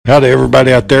Howdy,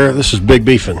 everybody out there. This is Big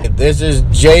Beefin. This is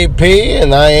JP,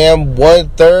 and I am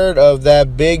 1/3 of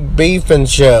that Big Beefin'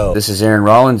 show. This is Aaron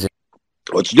Rollins.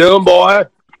 What you doing, boy?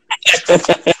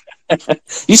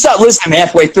 You stopped listening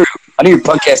halfway through. I knew your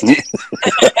podcast.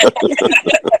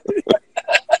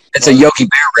 It's a Yogi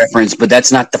Bear reference, but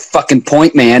that's not the fucking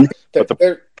point, man.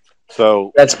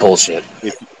 So that's bullshit.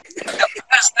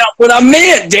 That's not what I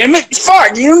meant, damn it.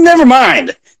 Fuck, you never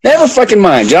mind. Never fucking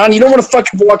mind, John. You don't want to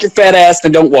fucking walk your fat ass,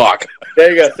 then don't walk. There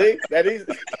you go. See? That easy.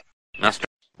 What's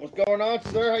going on,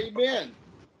 sir? How you been?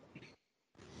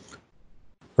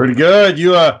 Pretty good.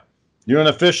 You an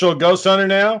official ghost hunter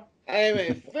now? I am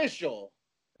an official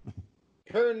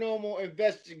paranormal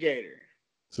investigator.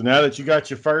 So now that you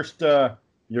got your first,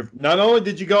 not only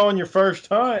did you go on your first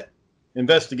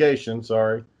investigation,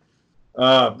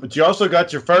 but you also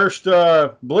got your first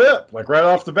blip, like right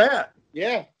off the bat.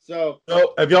 Yeah. So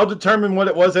have y'all determined what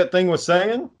it was that thing was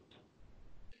saying?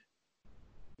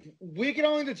 We can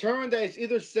only determine that it's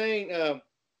either saying,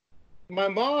 my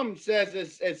mom says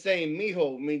it's saying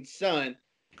mijo, means son,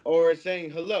 or it's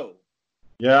saying hello.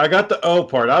 Yeah, I got the O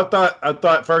part. I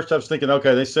thought first I was thinking,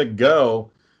 okay, they said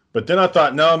go, but then I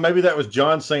thought, no, maybe that was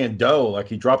John saying do, like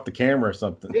he dropped the camera or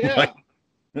something. Yeah.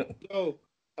 So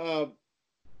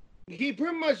he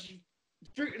pretty much,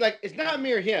 like, it's not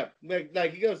me or him.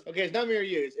 Like he goes, okay, it's not me or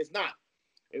you. It's not.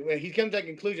 He comes to that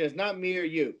conclusion. It's not me or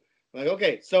you. Like,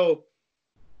 okay, so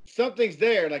something's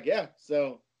there. Like, yeah.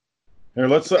 So here,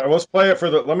 let's play it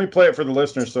let me play it for the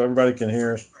listeners so everybody can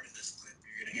hear. Part of this clip,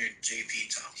 you're gonna hear JP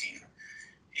talking,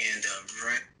 and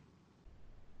right.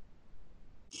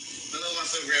 Hello,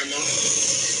 what's up, Grandma?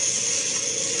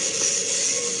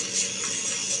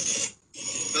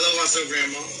 Hello, what's up,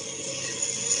 Grandma?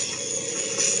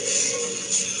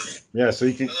 Yeah, so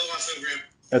you can. Hello, what's up, Grandma?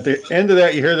 At the end of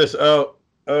that, you hear this oh,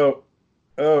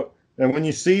 and when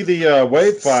you see the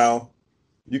wave file,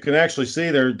 you can actually see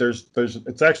there's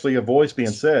it's actually a voice being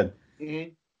said.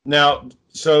 Mm-hmm. Now,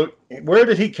 so where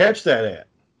did he catch that at?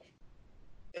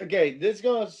 Okay, this is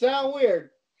gonna sound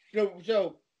weird.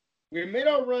 So we made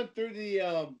our run through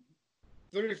the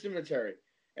cemetery,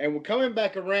 and we're coming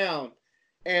back around,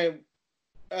 and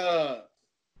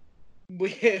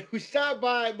we stopped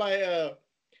by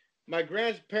my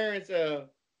grandparents'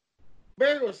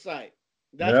 burial site.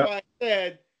 That's why I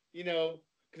said, because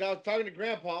I was talking to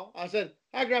Grandpa. I said,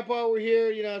 "Hi, Grandpa, we're here.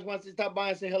 I just wanted to stop by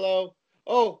and say hello."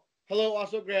 Oh, hello,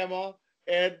 also Grandma.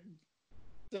 And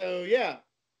so, yeah.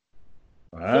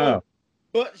 Wow. So,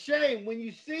 but Shane, when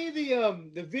you see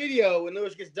the video when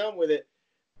Lewis gets done with it,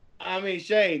 I mean,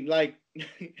 Shane, like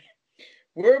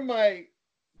where my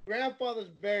grandfather's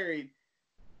buried,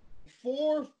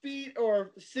 4 feet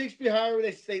or 6 feet, however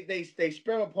they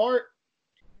spread them apart.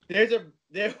 There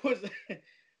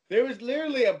was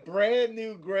literally a brand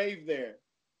new grave there.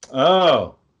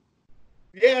 Oh.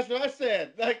 Yeah, that's what I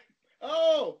said. Like,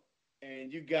 oh,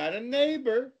 and you got a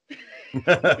neighbor.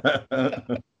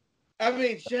 I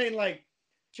mean, Shane,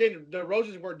 the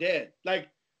roses were dead. Like,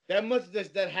 that must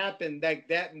have that happened like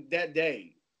that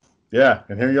day. Yeah,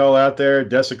 and here y'all out there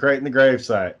desecrating the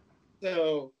gravesite.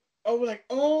 So, we're like,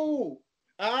 hopefully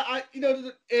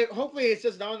it's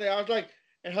just on there. I was like,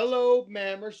 and hello,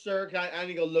 ma'am or sir. I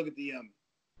need to go look at the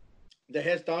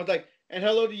headstone. I was like, and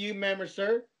hello to you, ma'am or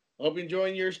sir. Hope you're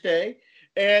enjoying your stay.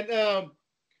 And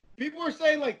people were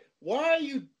saying, like, why are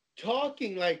you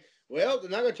talking? Like, well, they're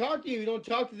not going to talk to you. You don't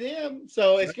talk to them.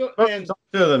 So it's going to talk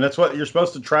to them. That's what you're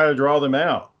supposed to try to draw them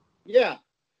out. Yeah.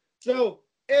 So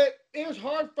it was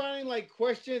hard finding, like,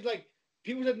 questions. Like,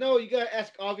 people said, no, you got to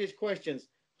ask obvious questions.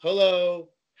 Hello,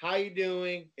 how you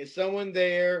doing? Is someone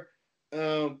there?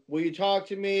 Will you talk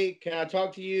to me? Can I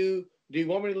talk to you? Do you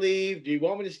want me to leave? Do you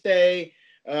want me to stay?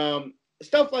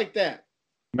 Stuff like that.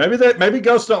 Maybe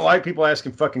ghosts don't like people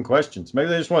asking fucking questions. Maybe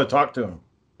they just want to talk to them.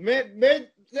 And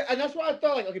that's what I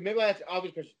thought. Like, okay, maybe I ask the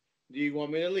obvious question. Do you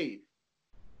want me to leave?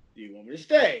 Do you want me to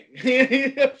stay?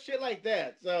 Shit like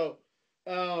that. So,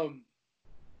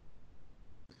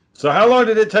 So how long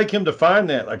did it take him to find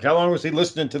that? Like, how long was he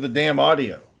listening to the damn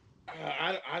audio?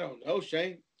 I don't know,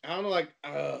 Shane. I don't know. Like,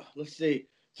 let's see,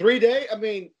 3 days. I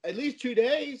mean, at least 2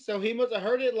 days. So he must have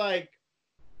heard it. Like,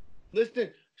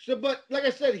 listening. So, but like I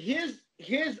said, his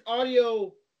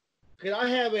audio. Cause I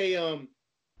have a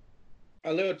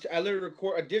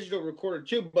digital recorder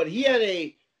too, but he had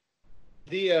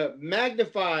the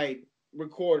magnified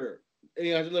recorder.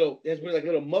 It's has like a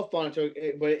little muff on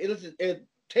it, but it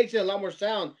takes in a lot more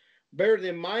sound better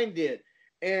than mine did.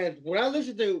 And when I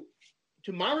listen to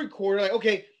my recorder, like,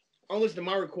 okay, I'll listen to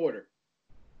my recorder.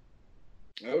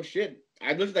 Oh shit!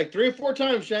 I listened like 3 or 4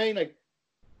 times, Shane. Like,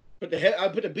 I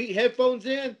put the Beat headphones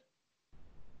in.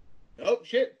 oh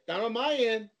shit, down on my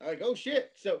end. I'm like, oh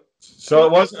shit. So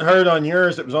it wasn't heard on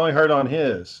yours. It was only heard on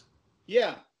his.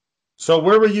 Yeah. So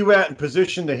where were you at in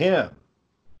position to him?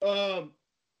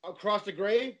 Across the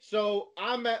grave. So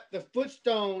I'm at the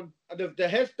footstone, the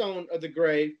headstone of the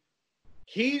grave.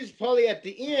 He's probably at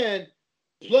the end,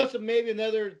 plus maybe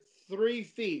another 3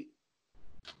 feet.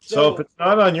 So if it's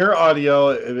not on your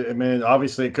audio, I mean,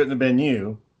 obviously it couldn't have been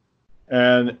you.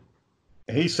 And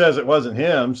he says it wasn't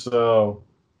him, so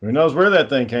who knows where that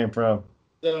thing came from.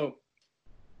 So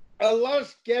a lot of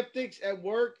skeptics at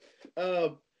work.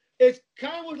 It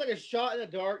kind of was like a shot in the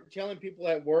dark telling people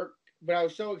at work, but I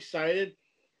was so excited.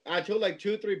 I told like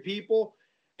 2 or 3 people,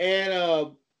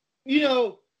 and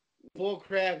bull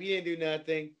crap, you didn't do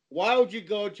nothing. Why would you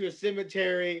go to a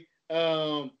cemetery?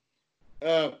 You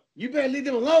better leave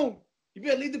them alone. You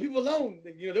better leave the people alone.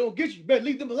 They don't get you. You better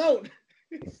leave them alone.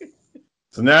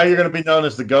 So now you're going to be known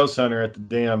as the ghost hunter at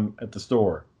the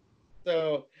store.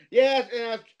 So yeah,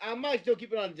 and I might still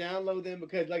keep it on download then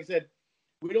because, like I said,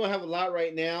 we don't have a lot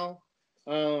right now.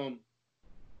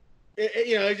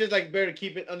 It's just like better to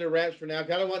keep it under wraps for now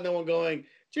because I don't want no one going,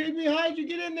 JP, how'd you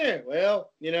get in there?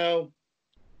 Well,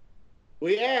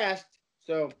 we asked.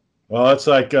 So. Well, it's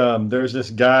like there's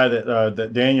this guy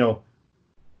that Daniel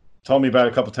told me about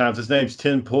a couple times. His name's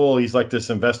Tim Pool. He's like this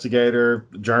investigator,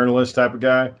 journalist type of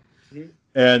guy. Mm-hmm.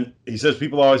 And he says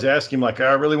people always ask him, like,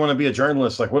 I really want to be a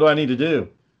journalist. Like, what do I need to do?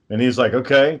 And he's like,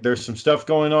 okay, there's some stuff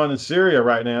going on in Syria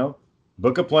right now.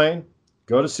 Book a plane,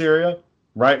 go to Syria,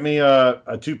 write me a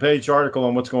 2-page article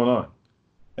on what's going on.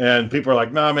 And people are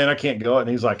like, nah, man, I can't go. And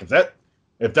he's like,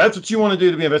 if that's what you want to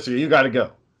do to be an investigator, you got to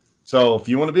go. So if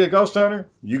you want to be a ghost hunter,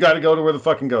 you got to go to where the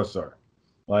fucking ghosts are.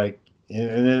 Like,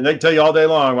 and they can tell you all day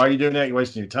long, why are you doing that? You're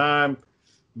wasting your time.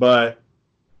 But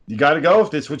you got to go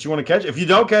if that's what you want to catch. If you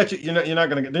don't catch it, they're not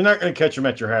going to catch them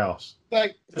at your house.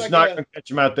 It's not going to catch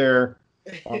them out there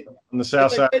on the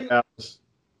south side of the house.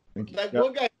 Like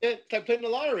one guy said, it's like playing the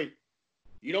lottery.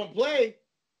 You don't play,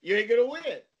 you ain't going to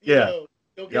win.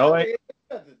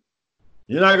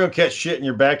 You're not going to catch shit in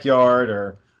your backyard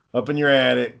or up in your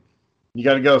attic. You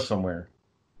got to go somewhere.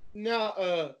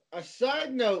 Now, a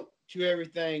side note to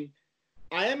everything,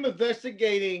 I am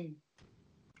investigating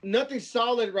nothing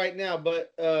solid right now,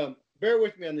 but bear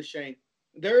with me on this, Shane.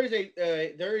 There is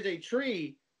a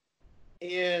tree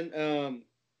in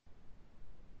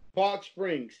Box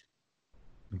Springs.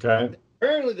 Okay.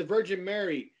 Apparently, the Virgin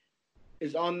Mary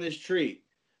is on this tree.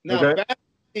 Now, back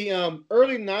in the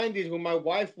early 90s, when my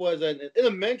wife was in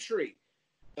elementary,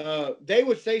 they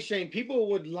would say, Shane, people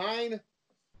would line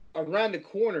around the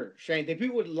corner, Shane.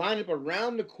 People would line up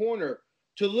around the corner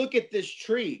to look at this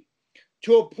tree,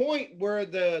 to a point where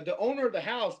the owner of the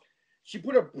house, she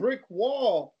put a brick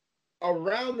wall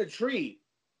around the tree.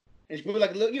 And she put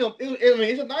like,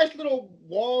 it's a nice little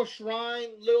wall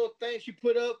shrine, little thing she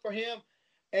put up for him.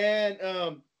 And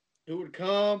who would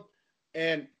come.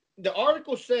 And the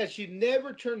article says she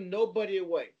never turned nobody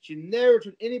away. She never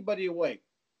turned anybody away.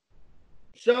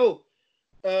 So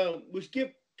we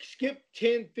skip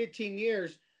 10, 15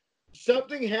 years.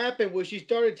 Something happened where she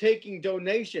started taking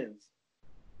donations.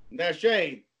 Now,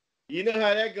 Shane, you know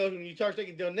how that goes when you start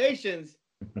taking donations.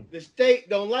 The state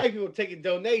don't like people taking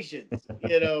donations,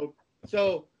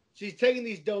 So she's taking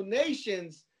these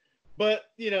donations,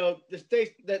 but the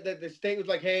state the state was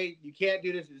like, hey, you can't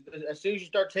do this. As soon as you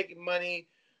start taking money,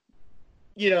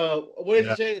 what did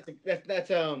you say? That's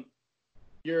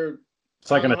your.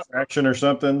 It's like an attraction or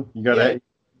something. You got to.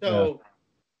 So.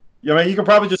 I mean, you can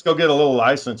probably just go get a little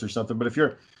license or something. But if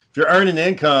you're earning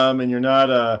income and you're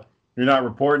not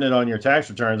reporting it on your tax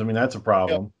returns, I mean, that's a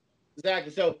problem. Yeah,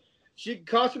 exactly. So she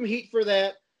caught some heat for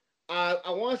that. I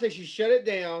want to say she shut it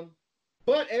down.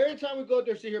 But every time we go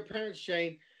there to see her parents,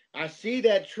 Shane, I see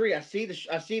that tree. I see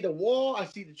the wall. I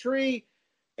see the tree,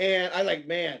 and I like,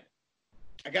 man,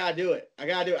 I gotta do it. I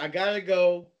gotta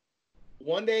go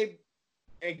one day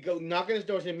and go knock on his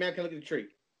door and say, man, can I look at the tree?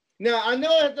 Now, I know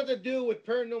it has nothing to do with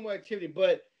paranormal activity,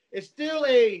 but it's still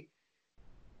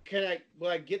will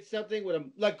I get something with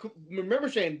him? Like, remember,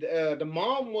 Shane, the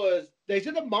mom they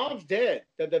said the mom's dead.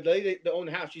 The lady that owned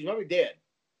the house, she's probably dead.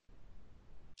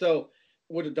 So,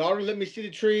 would the daughter let me see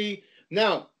the tree?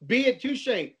 Now, be it too,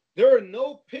 Shane, there are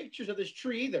no pictures of this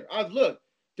tree either. I've looked.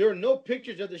 There are no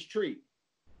pictures of this tree.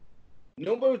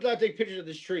 Nobody was allowed to take pictures of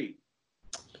this tree.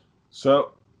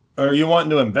 So, are you wanting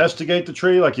to investigate the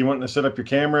tree? Like you wanting to set up your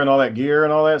camera and all that gear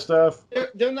and all that stuff?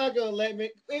 They're not going to let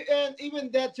me. And even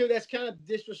that, too, that's kind of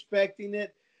disrespecting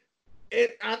it.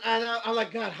 I'm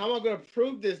like, God, how am I going to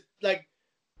prove this? Like,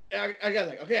 I got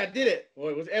like, okay, I did it. Well,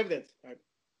 it was evidence.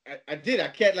 I did. I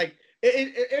can't, like,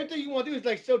 everything you want to do is,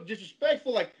 like, so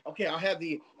disrespectful. Like, okay, I'll have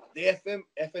the the FM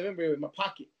in my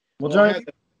pocket. Well, I Johnny, have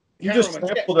the you camera just on my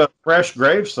chest. sampled a fresh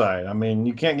gravesite. I mean,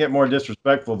 you can't get more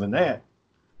disrespectful than that.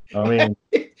 I mean,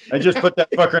 I just put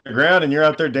that fucker in the ground and you're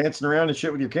out there dancing around and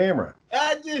shit with your camera.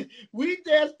 We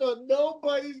danced on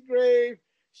nobody's grave.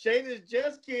 Shane is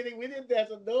just kidding. We didn't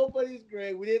dance on nobody's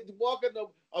grave. We didn't walk on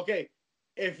no. Okay,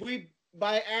 if we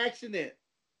by accident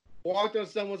walked on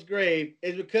someone's grave,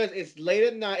 it's because it's late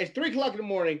at night. It's 3:00 in the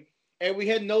morning, and we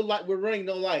had no light. We're running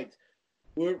no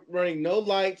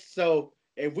lights. So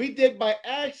if we did by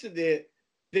accident,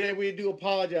 then we do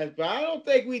apologize. But I don't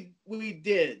think we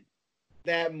did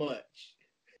that much.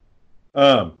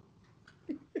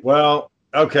 Well,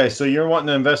 okay, so you're wanting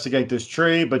to investigate this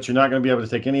tree, but you're not going to be able to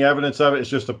take any evidence of it. It's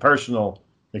just a personal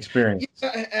experience.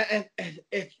 Yeah,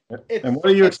 And what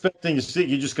are you expecting to see?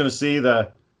 You're just going to see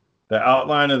the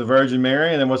outline of the Virgin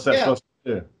Mary, and then what's that supposed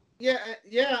to do?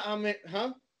 Yeah. I mean,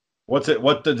 huh? What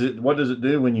does it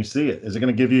do when you see it? Is it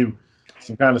going to give you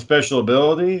some kind of special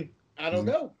ability? I don't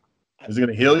know. Is it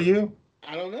going to heal you?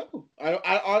 I don't know.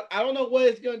 I don't know what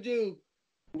it's going to do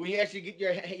when you actually get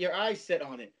your eyes set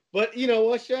on it. But you know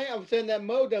what, Shane? I'm saying that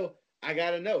Modo. I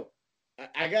gotta know.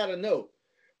 I gotta know.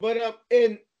 But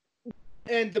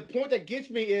and the point that gets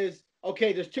me is,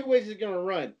 okay, there's two ways it's gonna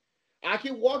run. I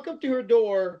can walk up to her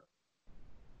door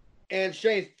and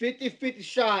Shane's 50-50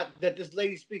 shot that this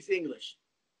lady speaks English.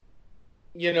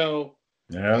 You know.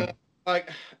 Yeah. I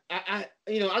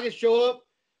can show up.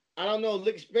 I don't know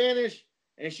lick Spanish,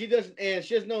 and she doesn't, and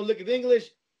she doesn't know lick of English,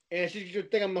 and she just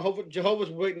think I'm a Jehovah's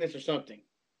Witness or something.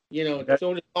 You know,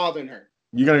 someone bothering her.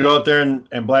 You're going to go out there in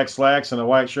black slacks and a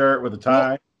white shirt with a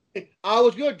tie? Well, I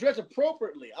was going to dress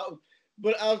appropriately.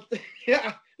 But I was,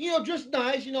 dress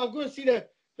nice. You know, I'm going to see the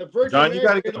Virgin John,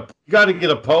 Mary. you got to get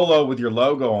a polo with your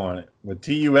logo on it, with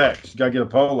TUX. You got to get a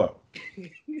polo.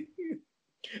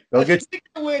 Speaking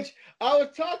of which, I was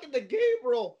talking to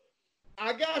Gabriel.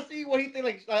 I got to see what he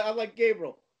thinks. Like, I'm like,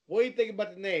 Gabriel, what do you think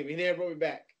about the name? He never wrote me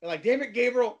back. I'm like, damn it,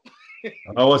 Gabriel.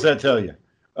 Oh, what's that tell you?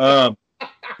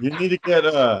 You need to get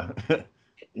a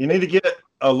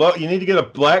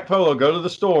black polo. Go to the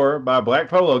store, buy a black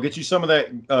polo, get you some of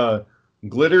that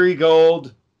glittery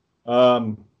gold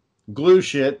glue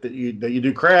shit that you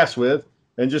do crafts with,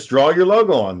 and just draw your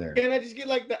logo on there. Can I just get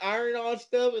like the iron on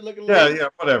stuff and look at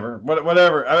whatever.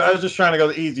 I was just trying to go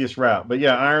the easiest route, but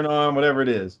yeah, iron on whatever it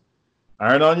is,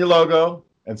 iron on your logo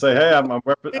and say, hey, I'm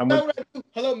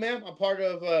hello, ma'am, I'm part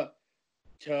of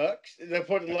Tux. Is that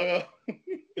part of the logo?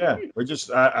 Yeah,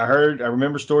 I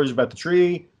remember stories about the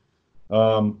tree.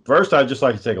 First, I'd just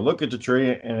like to take a look at the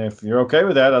tree, and if you're okay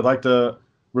with that, I'd like to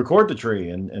record the tree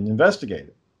and investigate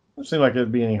it. Doesn't seem like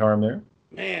there'd be any harm there.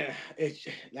 Man, it's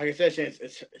like I said,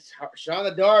 it's shot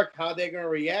in the dark how they're gonna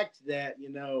react to that. You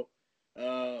know,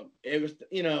 it was,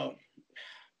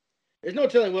 there's no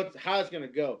telling how it's gonna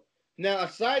go. Now, a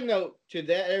side note to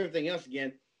that, everything else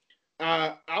again.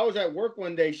 I was at work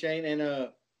one day, Shane, and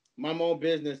my own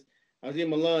business. I was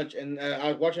eating my lunch, and I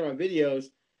was watching my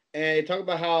videos, and they talk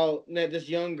about how this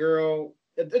young girl.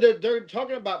 They're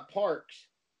talking about parks,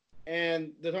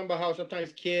 and they're talking about how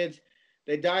sometimes kids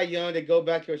they die young, they go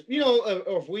back to or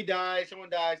if we die, someone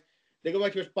dies, they go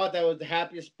back to a spot that was the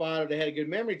happiest spot or they had a good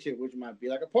memory to, which might be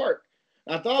like a park.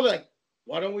 And I thought, like,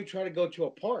 why don't we try to go to a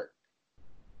park?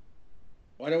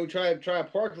 Why don't we try a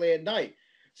park late at night?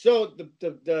 So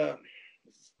the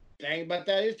thing about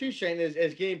that is too, Shane,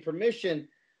 is getting permission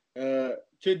to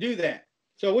do that.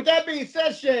 So with that being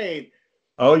said, Shane.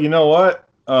 Oh, you know what?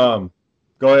 Go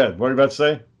ahead. What are you about to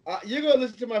say? You're gonna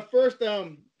listen to my first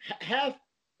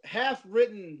half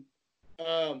written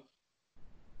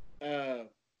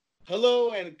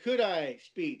hello and could I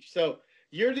speech. So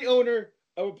you're the owner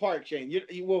of a park, Shane.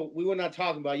 We will not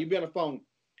talk about it. You'll be on the phone.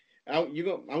 I'm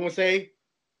gonna say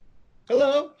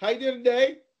hello. How you doing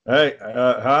today? Hey,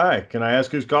 hi. Can I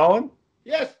ask who's calling?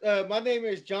 Yes, my name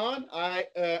is John.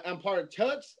 I'm part of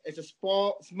Tux. It's a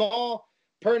small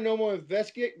paranormal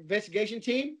investigation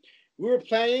team. We were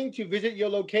planning to visit your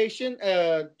location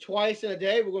twice in a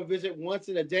day. We're going to visit once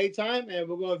in the daytime, and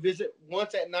we're going to visit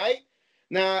once at night.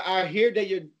 Now, I hear that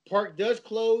your park does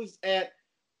close at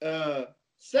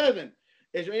 7.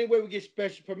 Is there any way we get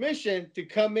special permission to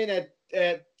come in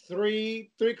at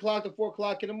 3 o'clock to 4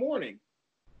 o'clock in the morning?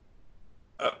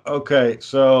 Okay,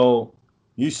 so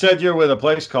you said you're with a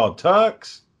place called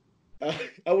Tux?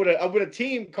 I'm with a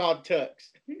team called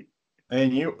Tux.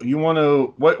 And you want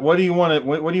to what do you want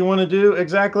to do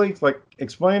exactly? Like,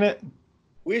 explain it.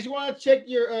 We just want to check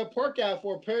your park out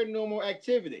for paranormal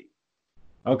activity.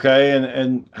 Okay,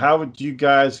 and how would you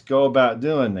guys go about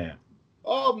doing that?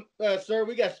 Oh, sir,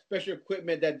 we got special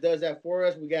equipment that does that for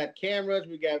us. We got cameras,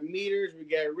 we got meters, we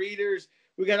got readers.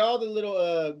 We got all the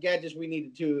little gadgets we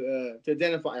needed to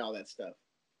identify all that stuff.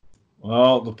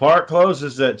 Well, the park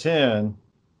closes at 10.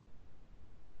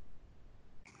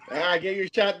 I get your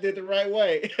shot did the right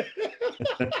way.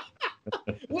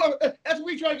 Well, that's what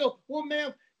we try to go. Well,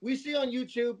 ma'am, we see on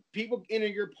YouTube people enter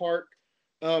your park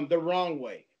the wrong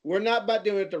way. We're not about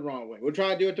doing it the wrong way. We're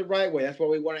trying to do it the right way. That's why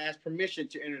we want to ask permission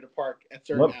to enter the park at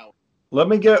certain hours. Let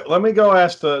me go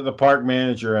ask the park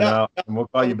manager and we'll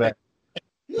call you back.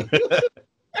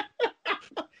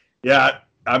 Yeah,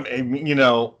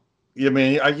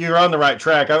 you're on the right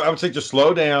track. I would say just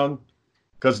slow down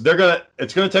because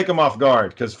it's gonna take them off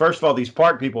guard. Because first of all, these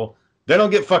park people, they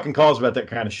don't get fucking calls about that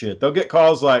kind of shit. They'll get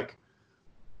calls like,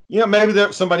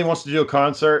 maybe somebody wants to do a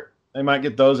concert. They might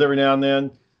get those every now and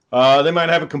then. They might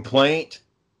have a complaint.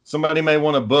 Somebody may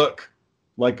want to book,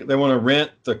 like they want to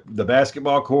rent the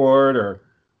basketball court or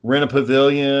rent a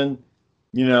pavilion.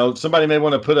 Somebody may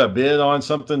want to put a bid on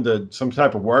some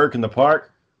type of work in the park.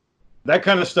 That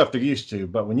kind of stuff they're used to.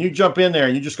 But when you jump in there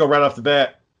and you just go right off the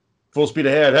bat, full speed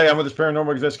ahead, hey, I'm with this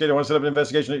paranormal investigator. I want to set up an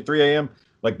investigation at 3 a.m.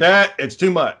 Like that, it's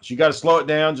too much. You got to slow it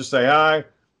down. Just say hi. I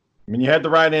mean, you had the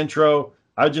right intro.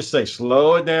 I would just say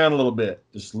slow it down a little bit.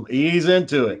 Just ease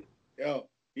into it. Well,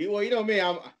 you know me.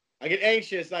 I get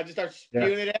anxious. I just start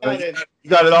spewing it out. You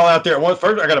got it all out there at once.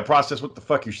 First, I got to process what the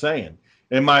fuck you're saying.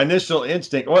 And my initial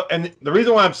instinct, and the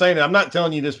reason why I'm saying it, I'm not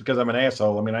telling you this because I'm an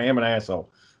asshole. I mean, I am an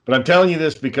asshole. But I'm telling you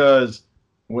this because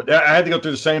I had to go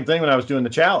through the same thing when I was doing the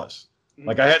Chalice.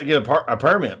 Like, I had to get a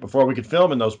permit before we could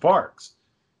film in those parks.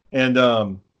 And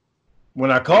when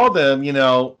I called them,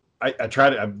 I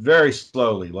tried it very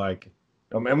slowly. Like,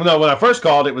 when I first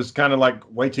called, it was kind of like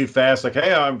way too fast. Like,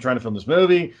 hey, I'm trying to film this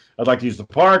movie. I'd like to use the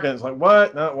park. And it's like,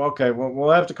 what? No, well, okay,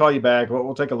 we'll have to call you back.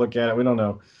 We'll take a look at it. We don't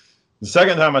know. The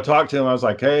second time I talked to him, I was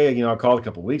like, hey, I called a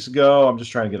couple weeks ago. I'm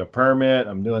just trying to get a permit.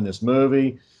 I'm doing this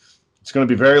movie. It's going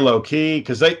to be very low key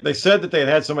because they said that they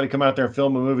had somebody come out there and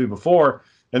film a movie before,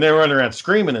 and they were running around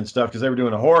screaming and stuff because they were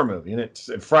doing a horror movie,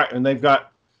 and they've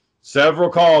got several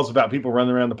calls about people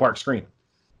running around the park screaming.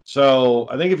 So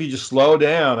I think if you just slow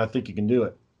down, I think you can do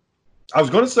it. I was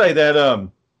going to say that if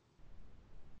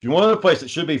you want a place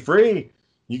that should be free,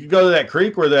 you could go to that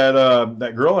creek where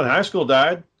that girl in high school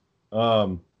died.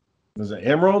 Was it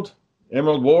Emerald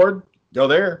Ward? Go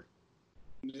there.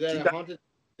 Is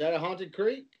that a haunted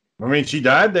creek? I mean, she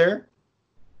died there.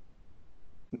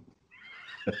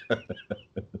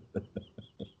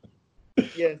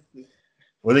 Yes.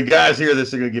 Well, the guys hear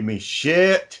this are gonna give me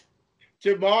shit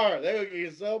tomorrow. They're gonna give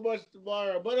you so much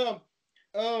tomorrow. But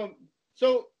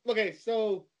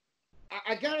so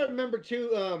I gotta remember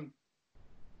too.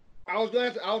 I was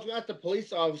gonna ask the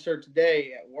police officer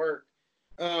today at work.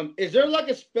 Is there like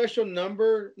a special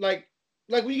number, like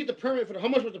when you get the permit how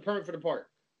much was the permit for the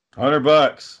park?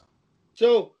 $100.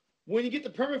 So when you get the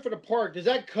permit for the park, does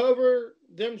that cover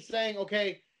them saying,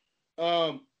 okay,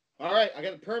 all right, I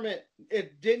got a permit?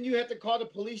 Didn't you have to call the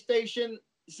police station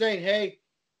saying, hey,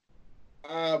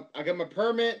 I got my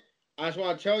permit. I just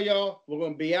want to tell y'all we're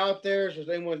going to be out there. So if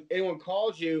anyone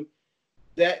calls you,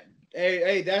 that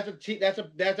hey, that's a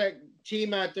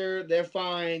team out there. They're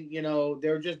fine.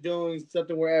 They're just doing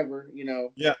something wherever.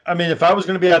 Yeah, I mean, if I was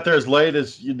going to be out there as late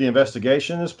as the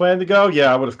investigation is planned to go,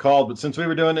 yeah, I would have called. But since we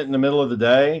were doing it in the middle of the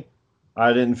day,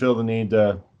 I didn't feel the need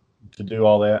to do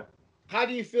all that. How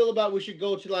do you feel about we should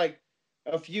go to like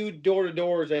a few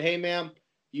door-to-doors and, hey, ma'am,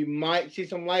 you might see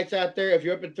some lights out there. If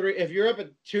you're up at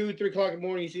 2, 3 o'clock in the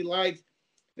morning, you see lights,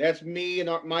 that's me and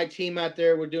my team out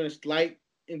there. We're doing a slight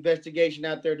investigation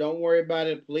out there. Don't worry about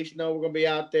it. The police know we're going to be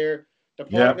out there. The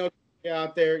park knows we're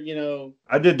out there,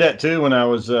 I did that too when I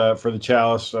was for the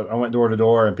Chalice. I went door to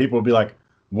door and people would be like,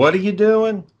 what are you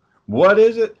doing? What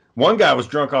is it? One guy was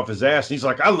drunk off his ass. And he's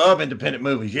like, I love independent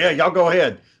movies. Yeah, y'all go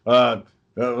ahead.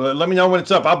 Let me know when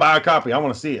it's up. I'll buy a copy. I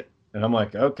want to see it. And I'm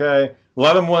like, okay. A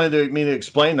lot of them wanted me to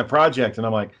explain the project. And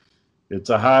I'm like, it's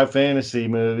a high fantasy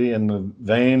movie in the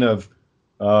vein of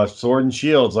Sword and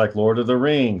Shields, like Lord of the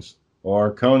Rings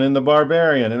or Conan the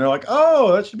Barbarian. And they're like,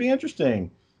 oh, that should be interesting.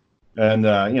 And,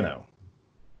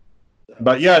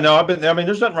 But yeah, no,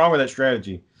 there's nothing wrong with that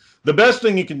strategy. The best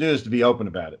thing you can do is to be open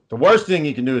about it. The worst thing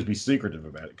you can do is be secretive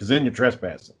about it because then you're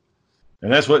trespassing.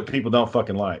 And that's what people don't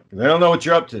fucking like. They don't know what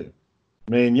you're up to.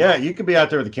 I mean, yeah, you could be out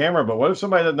there with a camera, but what if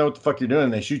somebody doesn't know what the fuck you're doing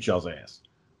and they shoot y'all's ass?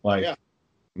 Like, yeah.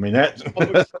 I mean, that's...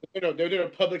 they're doing a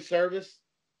public service.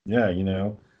 Yeah,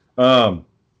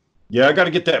 yeah, I got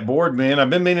to get that board, man. I've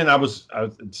been meaning, I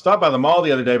stopped by the mall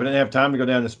the other day, but I didn't have time to go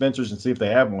down to Spencer's and see if they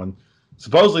have one.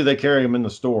 Supposedly they carry them in the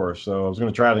store, so I was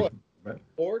going to try to...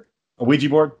 Board? A Ouija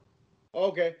board?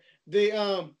 Okay.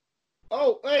 Way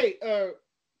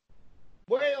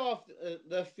off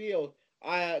the field.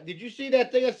 Did you see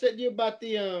that thing I sent you about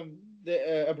the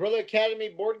Umbrella Academy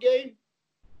board game?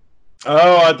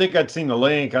 Oh, I think I'd seen the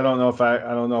link. I don't know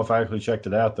if I actually checked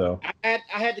it out though. I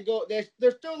had to go.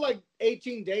 There's still like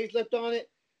 18 days left on it,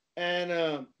 and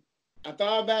I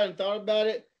thought about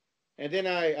it, and then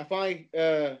I finally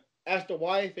asked the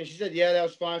wife, and she said, "Yeah, that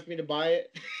was fine for me to buy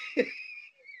it."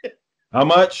 How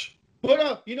much?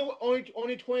 But you know what?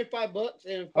 Only $25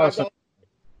 and $5.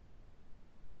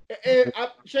 And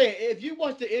Shane, if you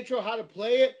watch the intro how to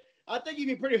play it, I think you'd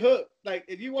be pretty hooked. Like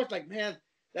if you watch, like, man,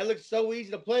 that looks so easy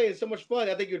to play and so much fun,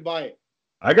 I think you'd buy it.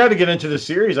 I got to get into the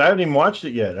series. I haven't even watched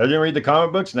it yet. I didn't read the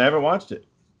comic books and I haven't watched it.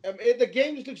 The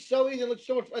game just looks so easy and looks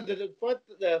so much fun.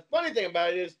 The funny thing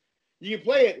about it is you can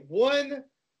play it 1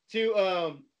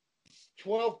 to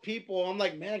 12 people. I'm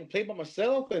like, man, I can play by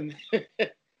myself and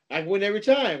I win every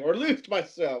time or lose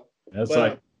myself. That's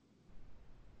like.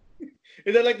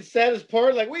 Is that like the saddest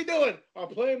part? Like, what are you doing? I'm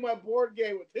playing my board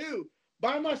game with who?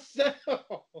 By myself.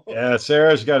 Yeah,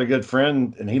 Sarah's got a good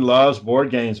friend, and he loves board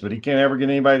games, but he can't ever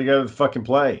get anybody together to fucking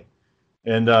play.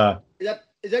 And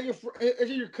is that your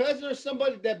cousin or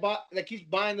somebody that keeps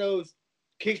buying those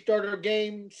Kickstarter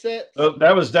game sets? Oh,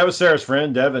 that was Sarah's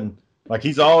friend, Devin. Like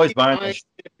he's always buying.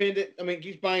 Independent. I mean,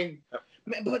 he's buying.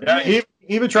 But yeah, he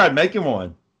even tried making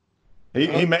one.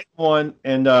 He made one,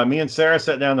 and me and Sarah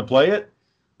sat down to play it.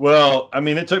 Well, I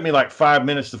mean, it took me like 5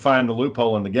 minutes to find the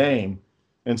loophole in the game.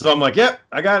 And so I'm like, yep,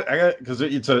 I got it. Because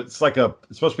it's supposed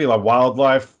to be like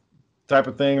wildlife type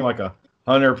of thing, like a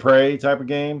hunter-prey type of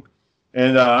game.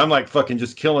 And I'm like fucking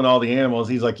just killing all the animals.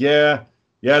 He's like, yeah,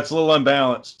 it's a little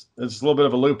unbalanced. It's a little bit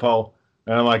of a loophole.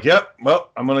 And I'm like, yep,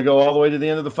 well, I'm going to go all the way to the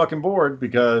end of the fucking board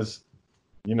because,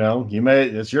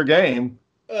 it's your game.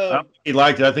 I don't think he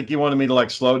liked it. I think he wanted me to like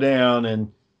slow down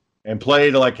and play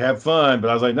to like have fun.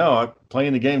 But I was like, no, I'm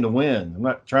playing the game to win. I'm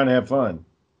not trying to have fun.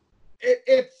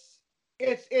 It's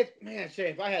man, Shane,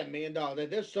 if I had $1 million,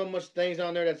 there's so much things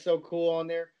on there that's so cool on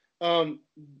there. Have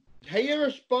you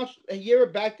ever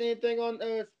backed anything on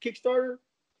Kickstarter?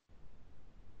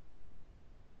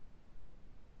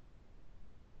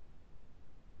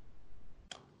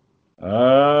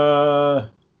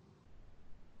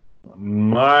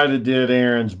 Might have did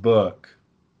Aaron's book.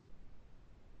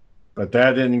 But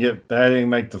that didn't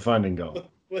make the funding go.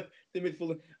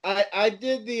 I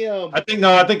did the I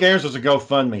think Aaron's was a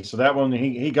GoFundMe, so that one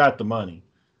he got the money.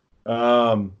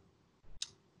 Have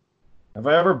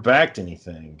I ever backed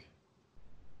anything?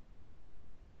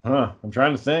 I'm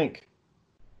trying to think.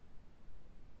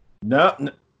 No,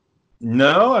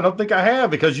 I don't think I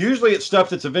have, because usually it's stuff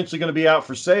that's eventually going to be out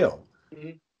for sale.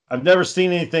 Mm-hmm. I've never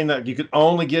seen anything that you could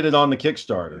only get it on the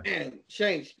Kickstarter. Man,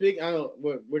 Shane, I know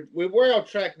we're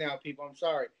off track now, people. I'm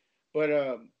sorry,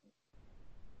 but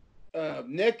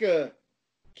NECA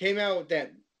came out with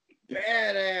that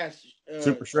badass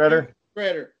Super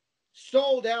Shredder.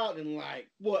 Sold out in like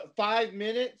 5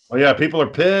 minutes? Oh yeah, people are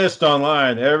pissed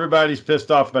online. Everybody's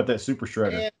pissed off about that Super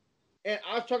Shredder. And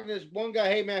I was talking to this one guy.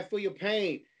 Hey man, I feel your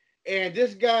pain. And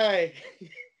this guy,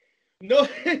 no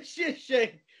shit,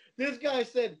 Shane. This guy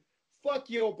said, "Fuck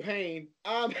your pain.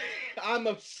 I'm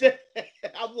upset."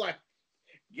 I'm like,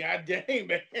 God dang,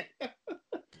 man.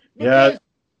 Yeah.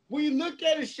 When you look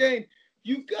at it, Shane,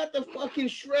 you got the fucking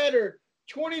Shredder,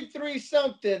 23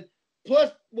 something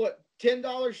plus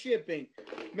 $10 shipping,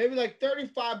 maybe like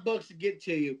 $35 to get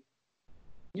to you.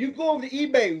 You go over to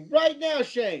eBay right now,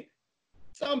 Shane.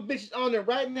 Some bitches on there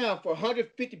right now for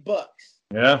 $150.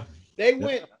 Yeah. They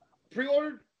went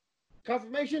pre-ordered,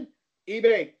 confirmation,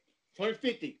 eBay,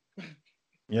 $150.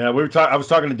 Yeah, I was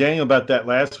talking to Daniel about that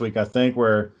last week, I think,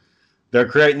 where they're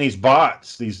creating these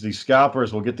bots. These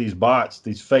scalpers will get these bots,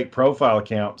 these fake profile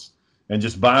accounts, and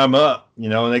just buy them up,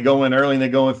 and they go in early and they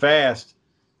go in fast,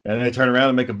 and they turn around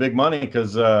and make a big money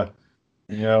because, Ninja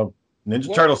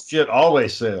Turtles shit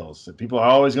always sells. People are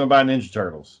always going to buy Ninja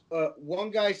Turtles.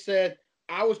 One guy said,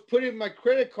 I was putting my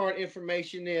credit card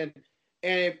information in,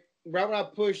 and right when I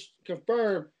pushed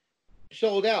confirm,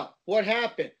 sold out. What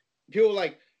happened? People were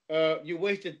like, you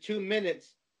wasted 2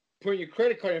 minutes putting your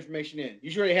credit card information in.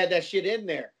 You should already had that shit in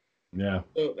there. Yeah.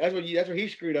 So that's what he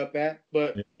screwed up at.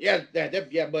 But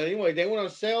but anyway, they went on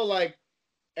sale like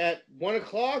at 1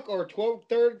 o'clock or 12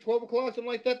 o'clock, something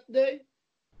like that today.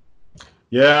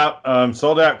 Yeah,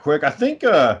 sold out quick. I think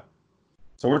so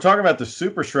we're talking about the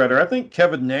Super Shredder. I think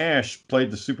Kevin Nash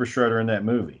played the Super Shredder in that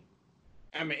movie.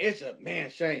 I mean, it's a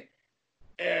Shane.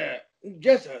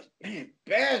 Just a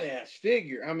badass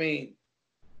figure. I mean,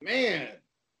 man,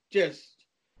 just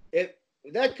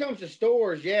that comes to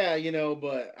stores, yeah,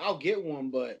 but I'll get one.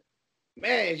 But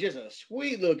man, it's just a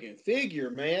sweet looking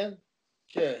figure, man.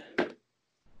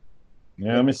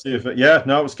 Yeah, let me see if it. Yeah,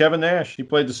 no, it was Kevin Nash. He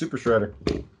played the Super Shredder.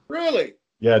 Really?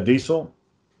 Yeah, Diesel.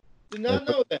 Did not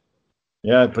know that.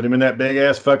 Yeah, put him in that big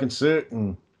ass fucking suit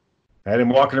and had him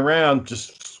walking around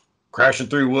just crashing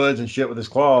through woods and shit with his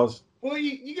claws. Well,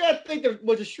 you gotta think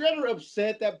was the Shredder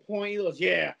upset at that point? He goes,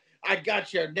 "Yeah, I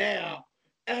got you now."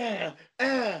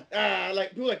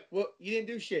 Like people like, well, you didn't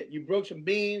do shit. You broke some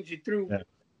beams. You threw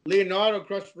Leonardo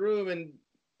across the room, and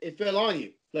it fell on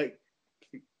you. Like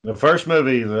the first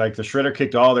movie, like the Shredder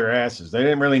kicked all their asses. They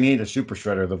didn't really need a Super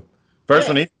Shredder. The first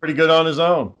one, he's pretty good on his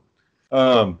own.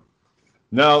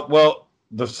 No, well,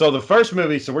 so the first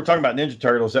movie. So we're talking about Ninja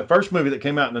Turtles. That first movie that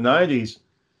came out in the '90s.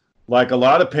 Like a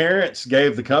lot of parents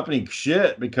gave the company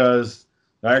shit because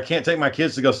I can't take my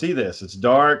kids to go see this. It's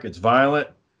dark, it's violent,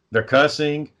 they're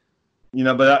cussing,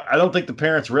 but I don't think the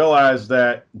parents realized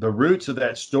that the roots of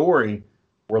that story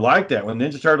were like that. When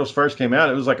Ninja Turtles first came out,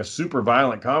 it was like a super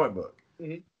violent comic book.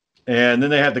 Mm-hmm. And then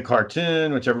they had the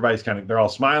cartoon, which everybody's they're all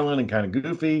smiling and kind of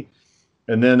goofy.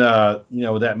 And then,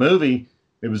 with that movie,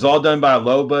 it was all done by a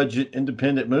low budget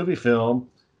independent movie film.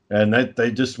 And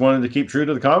they just wanted to keep true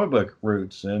to the comic book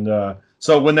roots. And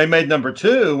so when they made number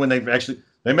two, number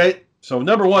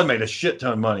one made a shit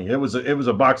ton of money. It was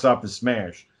a box office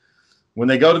smash. When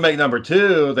they go to make number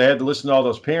two, they had to listen to all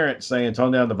those parents saying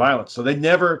tone down the violence. So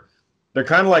they're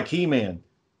kind of like He-Man.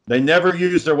 They never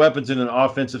use their weapons in an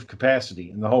offensive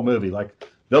capacity in the whole movie. Like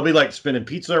they'll be like spinning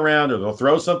pizza around or they'll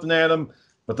throw something at them,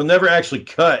 but they'll never actually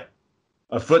cut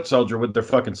a foot soldier with their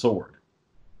fucking sword.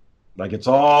 Like it's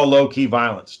all low-key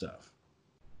violent stuff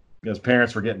because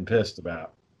parents were getting pissed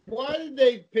about. Why did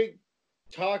they pick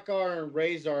Takar and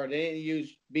Razor? They didn't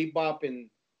use Bebop and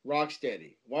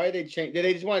Rocksteady. Why did they change? Did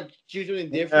they just want to choose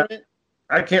something different?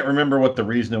 I can't remember what the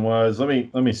reasoning was. Let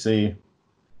me see.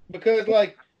 Because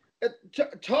like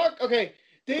okay,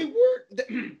 they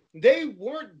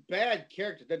weren't bad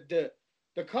characters.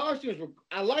 The costumes were.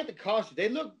 I like the costumes. They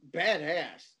look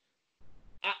badass.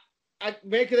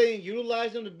 Maybe they didn't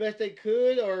utilize them the best they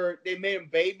could, or they made them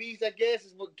babies, I guess,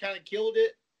 is what kind of killed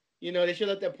it. They should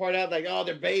let that part out, like, oh,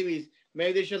 they're babies.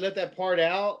 Maybe they should let that part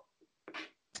out.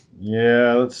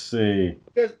 Yeah, let's see.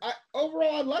 Because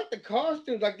overall, I like the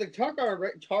costumes, like the Takar.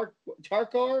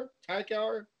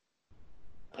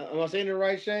 Am I saying it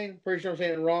right, Shane? Pretty sure I'm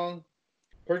saying it wrong.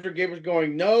 Pretty sure Gabe was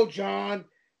going, no, John,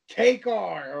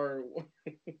 Takar,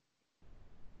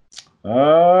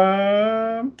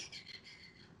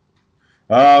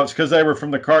 It's because they were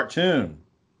from the cartoon,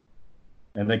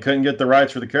 and they couldn't get the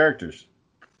rights for the characters.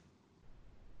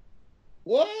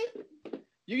 What?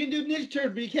 You can do Ninja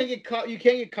Turtles, but you can't get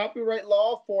copyright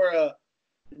law for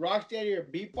Rocksteady or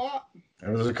Bebop. It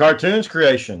was a cartoon's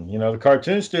creation. The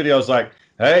cartoon studio's like,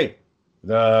 hey,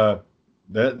 we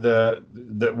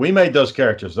made those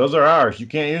characters. Those are ours. You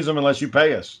can't use them unless you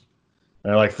pay us.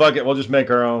 And they're like, fuck it, we'll just make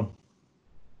our own.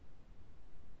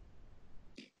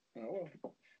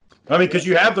 I mean, because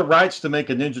you have the rights to make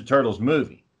a Ninja Turtles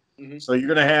movie. Mm-hmm. So you're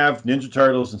going to have Ninja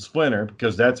Turtles and Splinter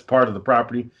because that's part of the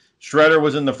property. Shredder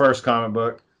was in the first comic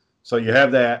book. So you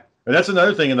have that. And that's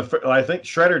another thing. I think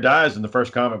Shredder dies in the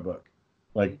first comic book.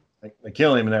 Like, they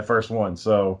kill him in that first one.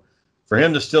 So for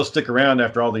him to still stick around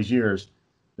after all these years,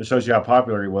 it shows you how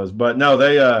popular he was. But no,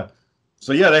 they have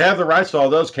the rights to all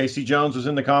those. Casey Jones was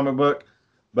in the comic book.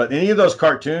 But any of those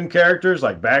cartoon characters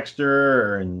like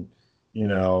Baxter and...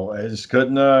 I just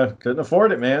couldn't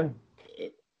afford it, man.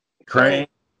 Krang,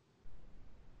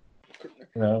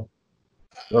 the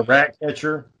rat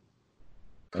catcher.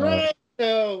 Krang,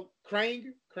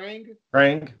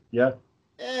 Krang, yeah.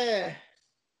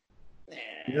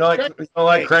 You don't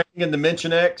like Krang in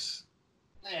Dimension X?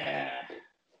 I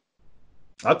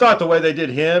thought the way they did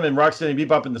him and Rocksteady and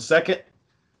Bebop in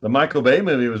the Michael Bay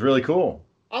movie was really cool.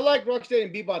 I like Rocksteady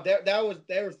and Bebop. That was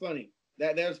funny.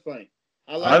 That was funny.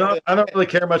 I don't really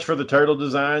care much for the turtle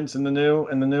designs in the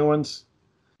new ones.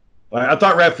 Like, I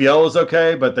thought Raphael was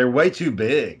okay, but they're way too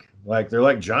big. Like they're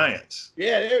like giants.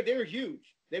 Yeah, they were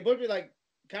huge. They both be like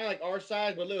kind of like our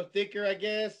size, but a little thicker, I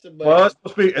guess. But... Well, it's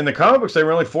supposed to be in the comic books. They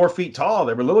were only 4 feet tall.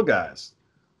 They were little guys,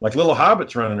 like little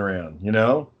hobbits running around.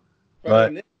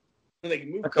 But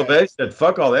Michael Bay said,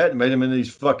 "Fuck all that," and made them into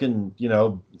these fucking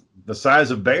the size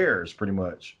of bears, pretty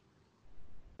much.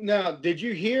 Now, did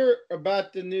you hear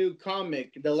about the new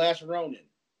comic, The Last Ronin?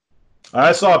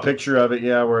 I saw a picture of it,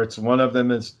 yeah, where it's one of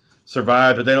them has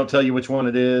survived, but they don't tell you which one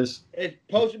it is. It's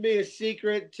supposed to be a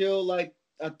secret till, like,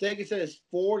 I think it said it's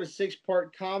 4 to 6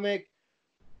 part comic.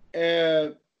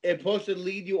 It's supposed to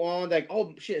lead you on, like,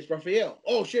 oh, shit, it's Raphael.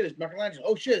 Oh, shit, it's Michelangelo.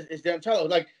 Oh, shit, it's Donatello.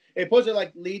 Like, it's supposed to,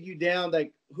 like, lead you down,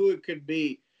 like, who it could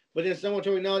be. But then someone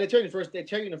told me, no, they tell you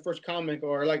the first comic,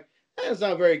 or, like, that's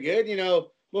not very good,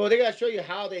 Well, they got to show you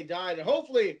how they died, and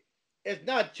hopefully, it's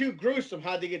not too gruesome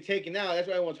how they get taken out. That's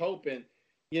what everyone's hoping,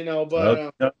 you know.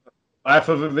 But life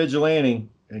of a vigilante,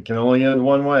 it can only end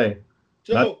one way.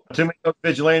 so, not too many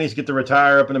vigilantes get to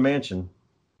retire up in a mansion.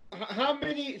 how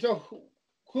many? So,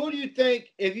 who do you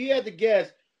think, if you had to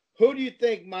guess, who do you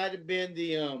think might have been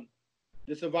the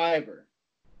survivor?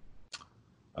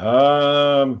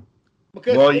 Because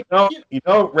well, you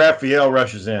know, Raphael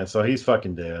rushes in, so he's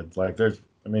fucking dead. Like,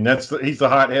 he's the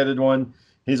hot-headed one.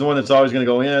 He's the one that's always going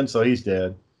to go in, so he's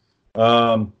dead.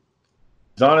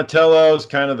 Donatello's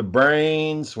kind of the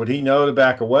brains. Would he know to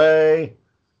back away?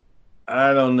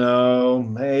 I don't know.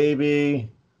 Maybe.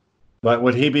 But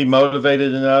would he be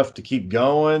motivated enough to keep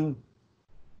going?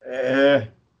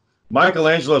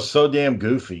 Michelangelo's so damn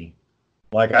goofy.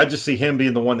 Like, I just see him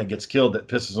being the one that gets killed that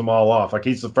pisses them all off. Like,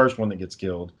 he's the first one that gets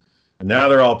killed. And now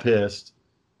they're all pissed.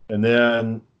 And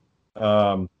then,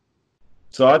 so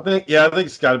I think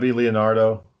it's got to be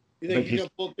Leonardo. You think he's going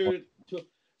to pull through?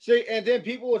 See, and then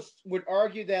people would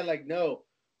argue that, like, no,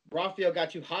 Raphael got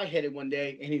too hot-headed one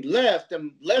day, and he left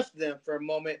them for a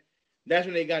moment. That's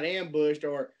when they got ambushed,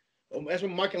 or that's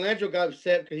when Michelangelo got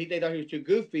upset because they thought he was too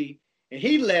goofy, and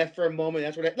he left for a moment.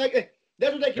 That's what they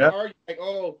can argue. Like,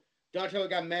 oh, Donatello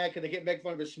got mad because they kept making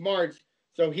fun of his smarts,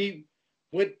 so he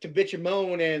went to bitch and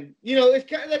moan, and it's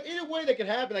kind of like either way that could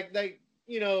happen. Like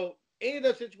any of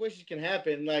those situations can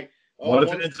happen. Like, what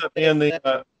if it ends up being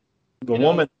the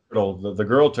woman turtle, the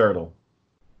girl turtle?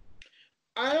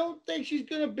 I don't think she's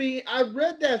gonna be. I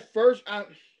read that first.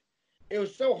 It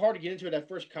was so hard to get into that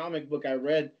first comic book I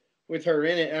read with her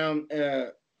in it.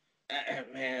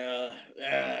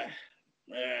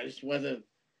 Just wasn't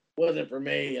for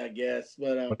me, I guess.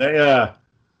 But they,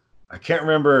 I can't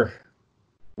remember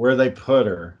where they put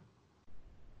her.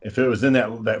 If it was in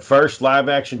that first live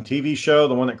action TV show,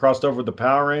 the one that crossed over with the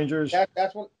Power Rangers.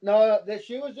 That's one. No,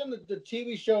 she was in the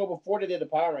TV show before they did the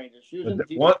Power Rangers. She was in the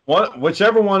TV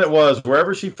whichever one it was,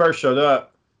 wherever she first showed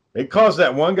up, it caused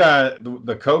that one guy,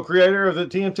 the co-creator of the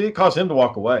TNT, it caused him to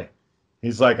walk away.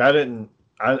 He's like, I didn't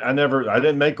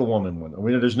make a woman one. I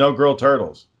mean, there's no girl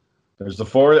turtles. There's the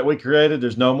 4 that we created.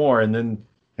 There's no more. And then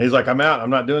he's like, I'm out.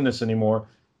 I'm not doing this anymore.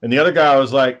 And the other guy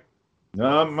was like,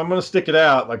 no, I'm going to stick it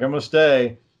out. Like, I'm going to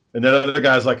stay. And that other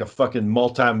guy's like a fucking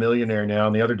multi-millionaire now.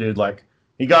 And the other dude, like,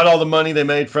 he got all the money they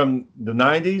made from the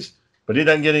 90s, but he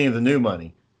doesn't get any of the new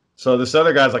money. So this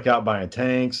other guy's like out buying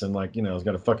tanks and like, he's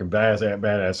got a fucking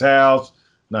badass house,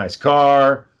 nice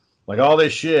car, like all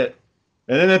this shit.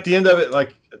 And then at the end of it,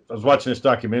 like, I was watching this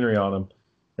documentary on him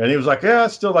and he was like, yeah,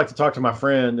 I'd still like to talk to my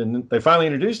friend. And they finally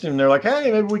introduced him. And they're like, hey,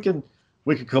 maybe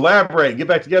we could collaborate, get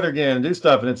back together again and do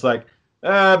stuff. And it's like,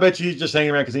 I bet you he's just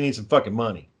hanging around because he needs some fucking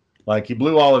money. Like, he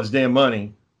blew all of his damn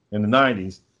money in the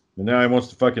 90s, and now he wants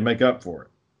to fucking make up for it.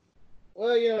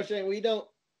 Well, Shane, we don't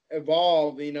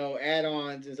evolve,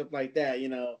 add-ons and stuff like that, Do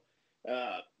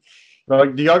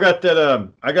y'all got that?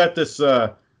 I got this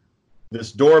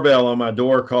this doorbell on my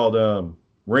door called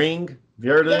Ring. Have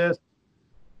you heard of this?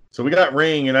 So we got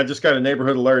Ring, and I just got a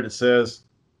neighborhood alert. It says,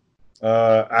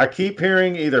 I keep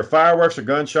hearing either fireworks or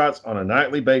gunshots on a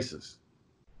nightly basis.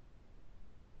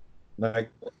 Like,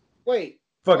 wait.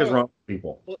 Fuck is wrong with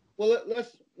people? Well,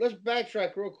 let's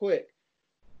backtrack real quick.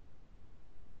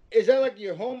 Is that like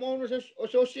your homeowners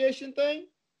association thing?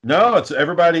 No, it's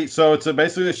everybody. So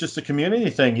basically it's just a community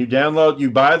thing. You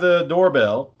buy the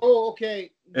doorbell. Oh,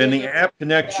 okay. And the app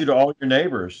connects you to all your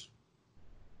neighbors.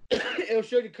 It'll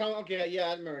show you okay, yeah,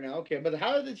 I remember now. Okay, but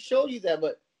how does it show you that?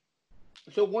 But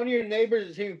so one of your neighbors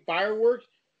is hearing fireworks.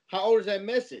 How old is that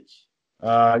message?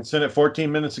 I sent it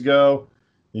 14 minutes ago.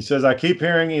 He says, I keep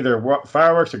hearing either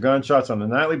fireworks or gunshots on a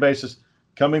nightly basis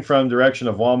coming from the direction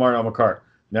of Walmart on McCart.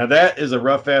 Now, that is a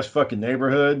rough-ass fucking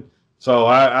neighborhood, so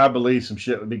I believe some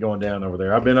shit would be going down over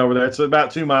there. I've been over there. It's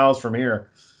about 2 miles from here.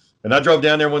 And I drove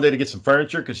down there one day to get some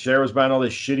furniture because Cher was buying all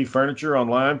this shitty furniture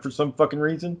online for some fucking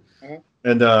reason. Uh-huh.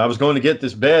 And I was going to get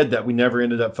this bed that we never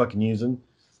ended up fucking using.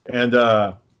 And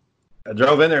I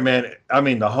drove in there, man. I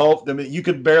mean, you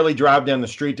could barely drive down the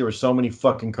street. There were so many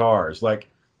fucking cars. Like,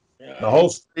 the whole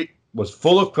street was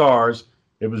full of cars.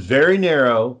 It was very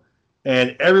narrow,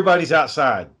 and everybody's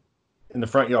outside in the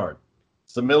front yard.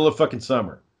 It's the middle of fucking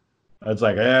summer. It's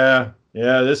like,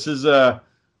 this is the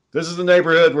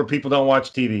neighborhood where people don't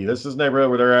watch TV. This is the neighborhood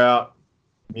where they're out,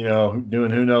 doing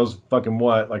who knows fucking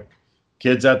what. Like,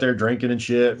 kids out there drinking and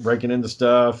shit, breaking into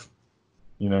stuff.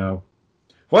 Why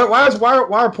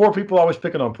are poor people always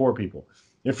picking on poor people?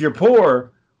 If you're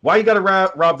poor, why you got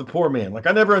to rob the poor man? Like,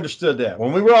 I never understood that.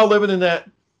 When we were all living in that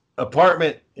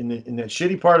apartment in that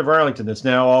shitty part of Arlington that's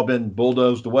now all been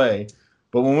bulldozed away,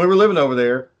 but when we were living over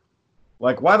there,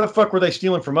 like, why the fuck were they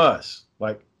stealing from us?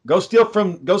 Like, go steal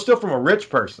from a rich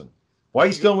person. Why are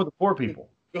you stealing with the poor people?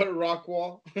 Go to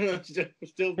Rockwall.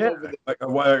 Still Yeah, over there. like,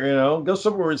 go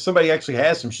somewhere where somebody actually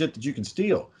has some shit that you can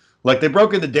steal. Like, they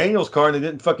broke into Daniel's car and they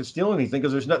didn't fucking steal anything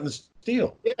because there's nothing to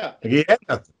steal. Yeah. Like, he had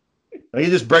nothing. Like,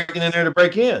 you're just breaking in there to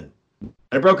break in.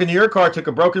 They broke into your car, took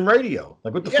a broken radio.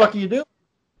 Like, what the fuck are you doing?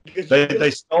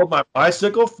 They stole my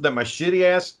bicycle, that my shitty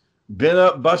ass bent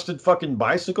up, busted fucking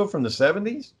bicycle from the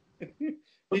 70s.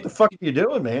 What the fuck are you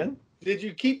doing, man? Did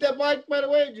you keep that bike, by the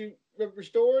way? Did you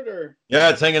restore it, or? Yeah,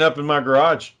 it's hanging up in my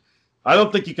garage. I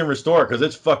don't think you can restore it because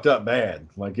it's fucked up bad.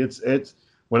 Like, it's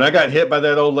when I got hit by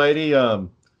that old lady,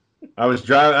 I was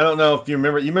driving. I don't know if you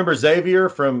remember. You remember Xavier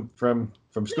from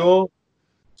school?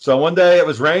 So one day it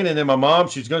was raining, and my mom,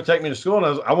 she was going to take me to school,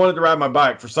 and I wanted to ride my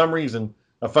bike. For some reason,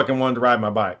 I fucking wanted to ride my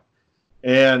bike.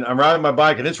 And I'm riding my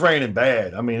bike, and it's raining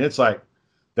bad. I mean, it's like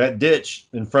that ditch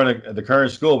in front of the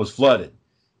current school was flooded.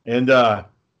 And I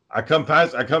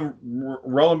come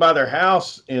rolling by their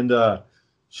house, and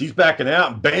she's backing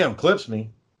out, and bam, clips me.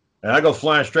 And I go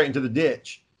flying straight into the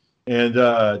ditch. And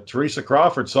Teresa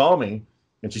Crawford saw me,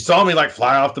 and she saw me like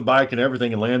fly off the bike and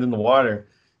everything and land in the water.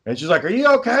 And she's like, "Are you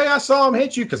okay? I saw him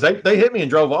hit you," because they hit me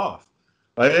and drove off.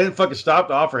 Like, they didn't fucking stop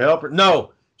to offer help.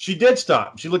 No, she did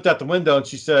stop. She looked out the window and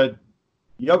she said,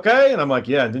 "You okay?" And I'm like,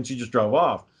 "Yeah." And then she just drove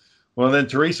off. Well, then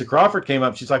Teresa Crawford came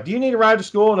up. She's like, "Do you need a ride to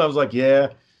school?" And I was like, "Yeah."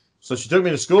 So she took me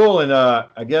to school, and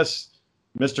I guess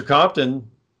Mr. Compton,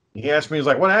 he asked me, he was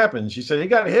like, "What happened?" She said, "He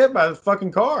got hit by the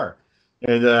fucking car."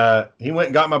 And he went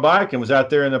and got my bike and was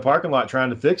out there in the parking lot trying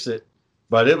to fix it.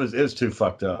 But it was too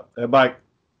fucked up. That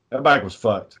bike was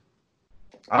fucked.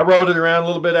 I rode it around a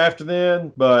little bit after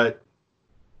then, but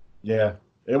yeah,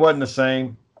 it wasn't the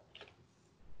same.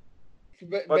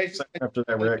 After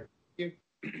that wreck.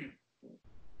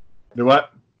 Do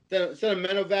what?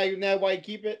 Sentimental value now, why you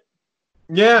keep it?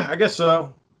 Yeah, I guess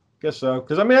so. Because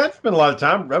I mean, I've spent a lot of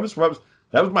time. That was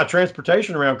my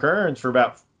transportation around Kearns for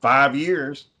about 5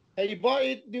 years. Have you bought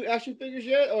any action figures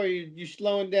yet, or are you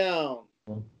slowing down?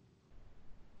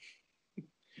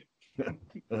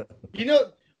 You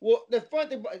know, well, the fun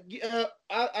thing,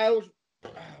 I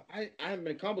haven't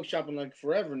been comic book shopping like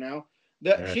forever now.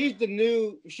 She's the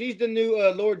new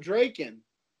Lord Draken.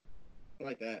 I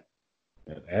like that.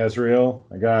 Azrael.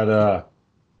 I got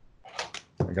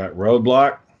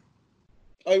Roadblock.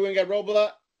 Oh, you went and got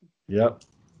Roadblock? Yep.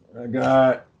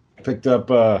 I picked up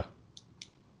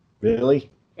Billy.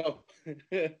 Oh.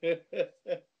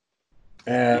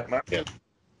 And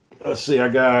let's see, I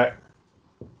got a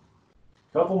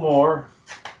couple more.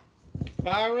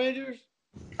 Power Rangers?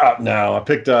 No, I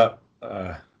picked up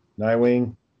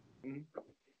Nightwing. Mm-hmm.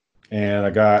 And I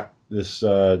got this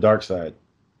Dark Side.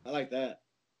 I like that.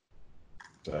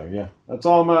 So yeah, that's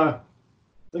all I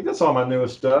think that's all my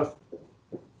newest stuff.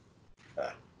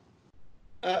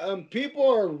 People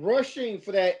are rushing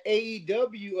for that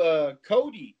AEW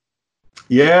Cody.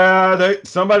 Yeah,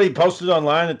 somebody posted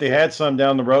online that they had some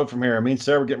down the road from here. I mean,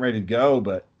 Sarah, we're getting ready to go,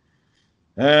 but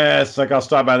it's like I'll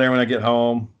stop by there when I get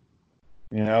home.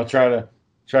 You know, I'll try to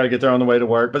get there on the way to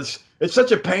work. But it's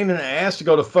such a pain in the ass to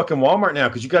go to fucking Walmart now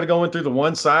because you got to go in through the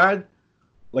one side.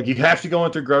 Like, you have to go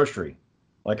in through grocery.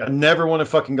 Like, I never want to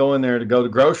fucking go in there to go to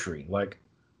grocery. Like,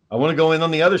 I want to go in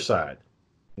on the other side.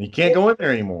 And you can't go in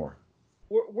there anymore.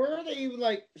 Where are they even,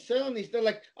 like, selling these? They're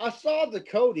like, I saw the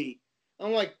Cody.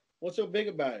 I'm like, what's so big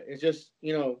about it? It's just,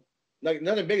 you know, like,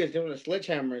 nothing big is doing a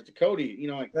sledgehammer. It's a Cody, you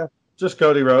know, like. Yeah, just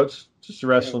Cody Rhodes. Just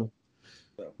wrestling.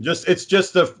 Yeah. So.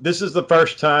 This is the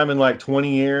first time in, like,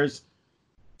 20 years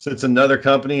since another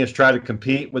company has tried to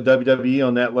compete with WWE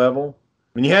on that level.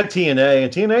 I mean, you had TNA,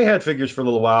 and TNA had figures for a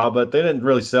little while, but they didn't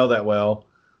really sell that well.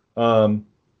 I mean,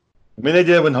 they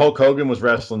did when Hulk Hogan was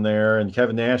wrestling there and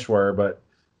Kevin Nash were, but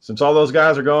since all those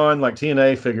guys are gone, like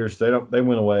TNA figures, they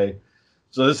went away.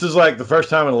 So this is like the first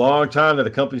time in a long time that a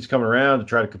company's coming around to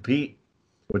try to compete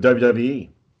with WWE.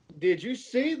 Did you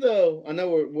see though? I know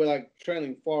we're like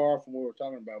trailing far off from what we're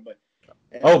talking about,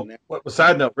 but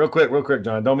side note, real quick,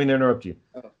 John. Don't mean to interrupt you.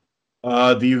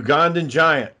 Oh. The Ugandan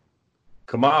giant,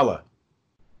 Kamala.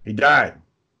 He died.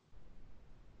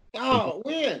 Oh,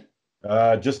 when?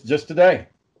 Just today.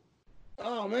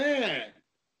 Oh man.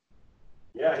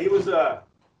 Yeah, he was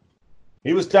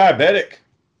diabetic,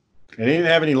 and he didn't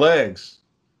have any legs,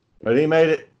 but he made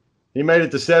it. He made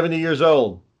it to 70 years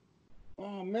old.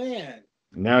 Oh man.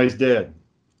 And now he's dead.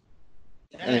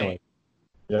 Dang. Anyway.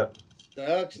 Yep.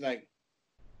 That's like.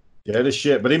 Dead as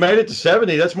shit, but he made it to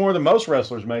 70. That's more than most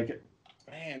wrestlers make it.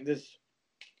 Man,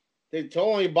 they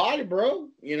told me body, bro.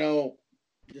 You know,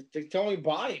 they told me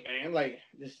body, man. Like,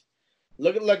 just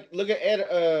look at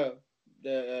Ed,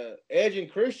 the Edge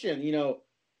and Christian. You know,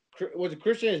 Was it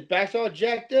Christian? His back's all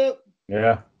jacked up.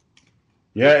 Yeah.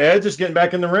 Edge is getting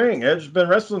back in the ring. Edge has been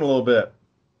wrestling a little bit.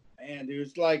 Man, dude,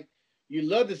 it's like you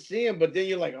love to see him, but then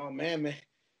you're like, oh man,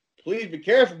 please be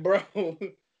careful, bro.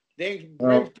 Then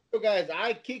guys,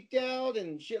 eye kicked out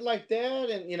and shit like that,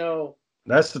 and you know.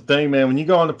 That's the thing, man. When you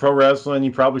go into pro wrestling,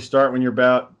 you probably start when you're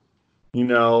about,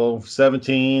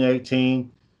 17,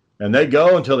 18, and they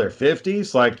go until their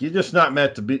 50s. Like, you're just not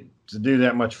meant to do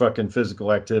that much fucking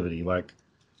physical activity. Like,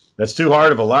 that's too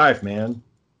hard of a life, man.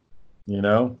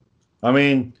 I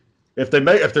mean, if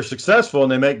they're successful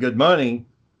and they make good money,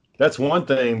 that's one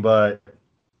thing, but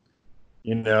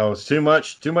it's too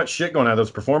much shit going on. Those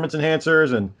performance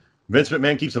enhancers, and Vince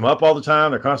McMahon keeps them up all the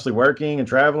time. They're constantly working and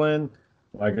traveling.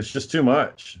 Like, it's just too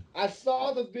much. I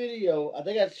saw the video. I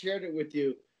think I shared it with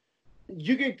you.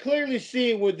 You can clearly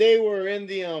see where they were in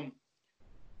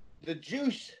the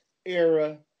Juice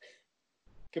era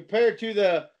compared to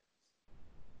the,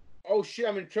 oh shit,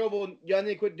 I'm in trouble. Y'all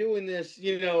need to quit doing this,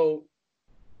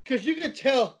 because you could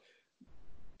tell.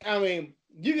 I mean,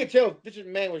 you could tell this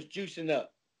man was juicing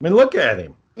up. I mean, look at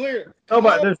him. Clear. How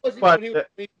about this? When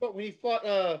he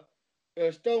fought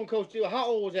Stone Cold Steel, how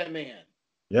old was that man?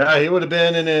 Yeah, he would have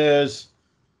been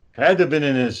had to have been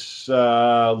in his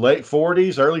late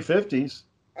 40s, early 50s.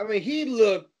 I mean, he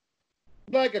looked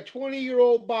like a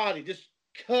 20-year-old body, just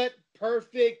cut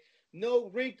perfect, no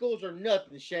wrinkles or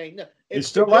nothing, Shane. No, he's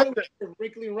still like that.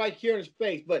 Wrinkling right here in his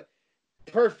face, but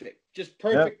perfect, just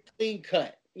perfect, clean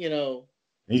cut,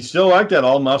 He's still like that,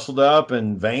 all muscled up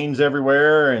and veins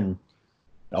everywhere and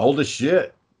old as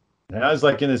shit. Now he's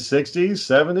like in his 60s,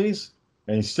 70s,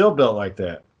 and he's still built like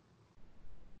that.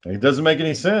 It doesn't make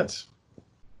any sense.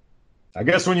 I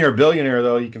guess when you're a billionaire,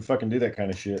 though, you can fucking do that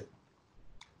kind of shit.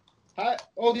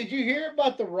 Did you hear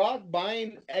about The Rock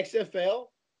buying XFL?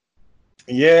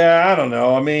 Yeah, I don't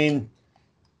know. I mean,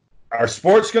 are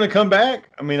sports going to come back?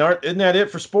 I mean, isn't that it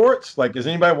for sports? Like, is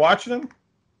anybody watching them?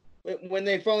 When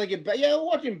they finally get back, we're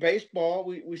watching baseball.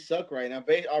 We suck right now.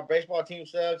 Our baseball team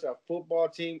sucks. Our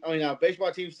our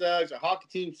baseball team sucks. Our hockey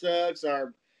team sucks.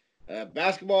 Our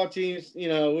basketball teams,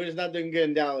 we're just not doing good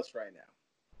in Dallas right now.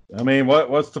 I mean,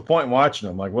 what's the point in watching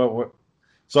them? Like, what?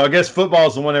 So I guess football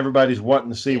is the one everybody's wanting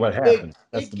to see what happens.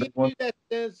 That's the big one. That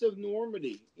sense of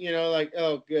normality, like,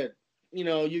 oh, good.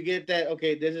 You get that.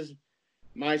 Okay, this is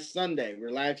my Sunday,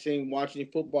 relaxing, watching a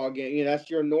football game. That's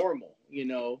your normal.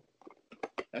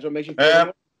 That's what makes you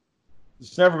feel.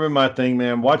 It's never been my thing,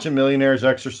 man. Watching millionaires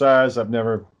exercise, I've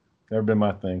never been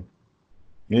my thing.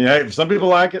 Hey, some people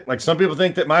like it. Like, some people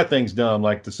think that my thing's dumb,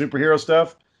 like the superhero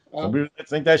stuff. Some people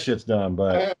think that shit's dumb,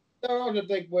 but I don't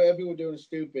think what people doing is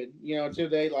stupid. Until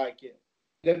they like it.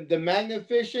 The magnet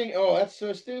fishing, that's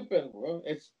so stupid, bro.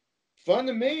 It's fun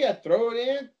to me. I throw it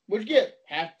in. What'd you get?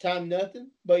 Halftime, nothing.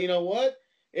 But you know what?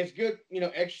 It's good.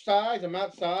 Exercise. I'm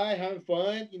outside having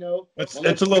fun. It's a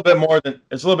little bit more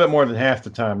than half the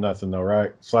time, nothing though,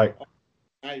 right? It's like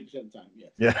 90% of the time,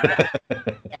 yes. Yeah.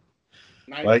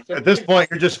 Like, at this point,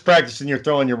 you're just practicing your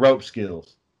throwing your rope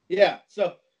skills. Yeah.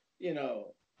 So,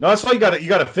 No, that's why you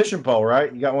got a fishing pole,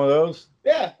 right? You got one of those?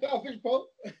 Yeah, got a fishing pole.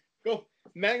 Go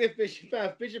magnet fishing, found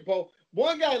a fishing pole.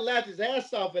 One guy laughed his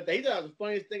ass off at that. He thought it was the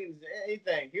funniest thing in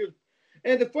anything.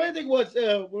 And the funny thing was,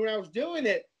 when I was doing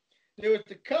it, there was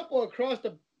a couple across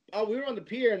we were on the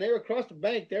pier, and they were across the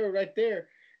bank. They were right there.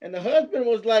 And the husband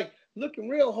was like looking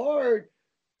real hard.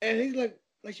 And he's like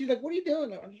she's like, what are you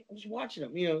doing? I'm just watching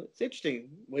him. It's interesting.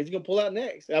 What's he going to pull out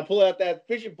next? And I pull out that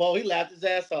fishing pole. He laughed his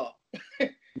ass off.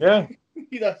 Yeah.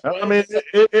 I mean,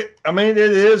 it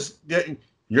is.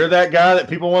 You're that guy that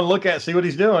people want to look at and see what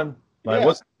he's doing. Like,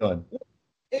 what's he doing?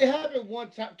 It happened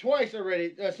twice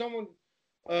already.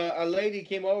 A lady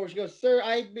came over. She goes, "Sir,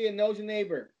 I hate to be a nosy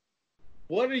neighbor.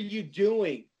 What are you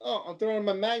doing?" "Oh, I'm throwing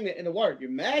my magnet in the water." "Your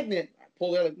magnet?" I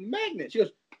pulled out a magnet. She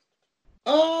goes,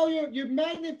 "Oh, you're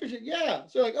magnet fishing?" "Yeah."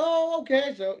 So like, "Oh,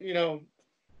 okay." So,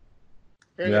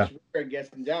 that's rare, I guess,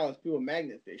 in Dallas, people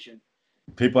magnet fishing.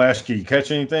 People ask you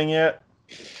catch anything yet?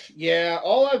 Yeah,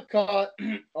 all I've caught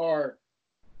are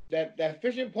that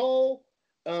fishing pole,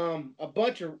 a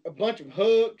bunch of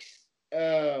hooks.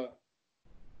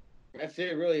 That's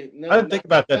it, really. No, I didn't think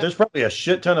about that. There's probably a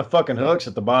shit ton of fucking hooks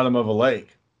at the bottom of a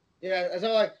lake. Yeah, that's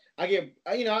all I get.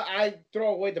 I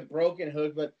throw away the broken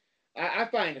hook, but I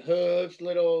find hooks,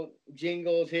 little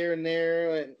jingles here and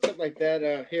there, and stuff like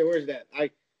that. Here, where's that? I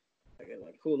got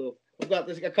like cool little. I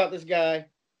caught this guy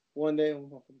one day on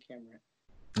the camera.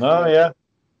 Oh yeah,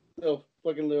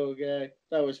 little guy.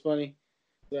 That was funny.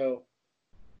 So,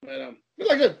 but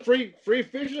like I said, free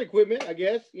fishing equipment, I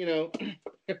guess. Yeah.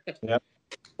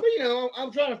 But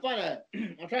I'm trying to find a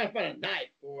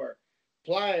knife or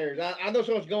pliers. I know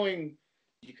someone's going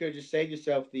You could have just saved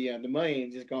yourself the money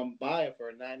and just gone buy it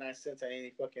for 99 cents at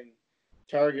any fucking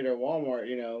Target or Walmart,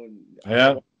 you know.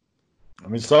 Yeah. I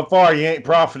mean, so far you ain't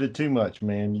profited too much,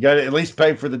 man. You got to at least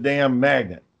pay for the damn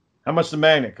magnet. How much the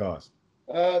magnet cost?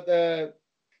 The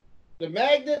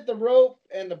magnet, the rope,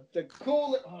 and the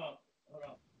cool. Hold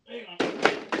on. Hang on.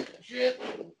 Shit.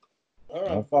 Hold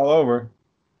on. Don't fall over.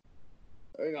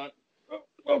 Hang on.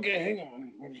 Okay, hang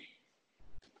on.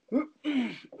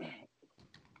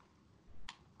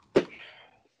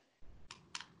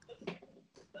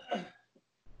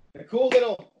 The cool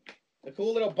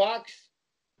little box.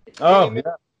 Oh, yeah.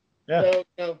 Yeah.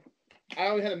 So, I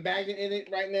only have a magnet in it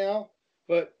right now,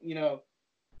 but the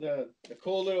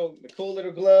cool little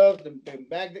glove, the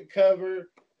magnet cover,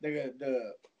 it's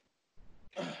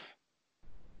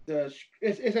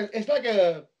like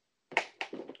a,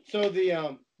 so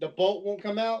the bolt won't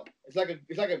come out. It's like a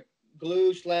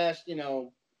glue /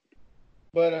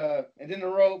 but and then the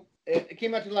rope, it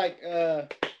came out to like $90.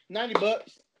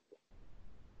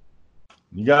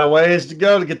 You got a ways to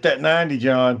go to get that 90,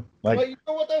 John. But you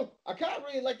know what though? I kind of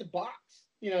really like the box.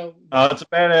 It's a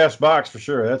badass box for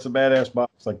sure. That's a badass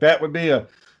box. Like that would be a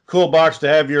cool box to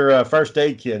have your first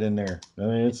aid kit in there. I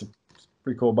mean, it's a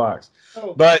pretty cool box.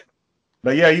 Oh. But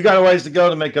yeah, you got a ways to go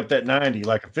to make up that 90.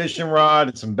 Like a fishing rod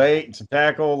and some bait and some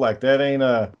tackle. Like that ain't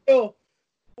a. Oh,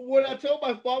 when I told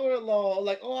my father-in-law,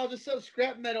 like, I'll just sell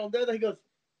scrap metal, and he goes,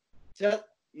 it's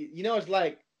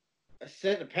like a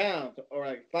cent a pound or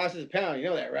like 5 cents a pound. You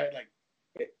know that, right? Like,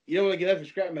 you don't want to get up for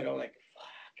scrap metal. Like, fuck.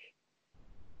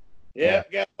 Yeah,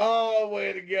 got all the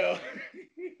way to go.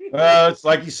 It's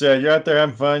like you said, you're out there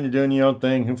having fun, you're doing your own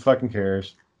thing. Who fucking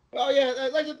cares? Oh yeah,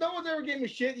 like no one's ever gave me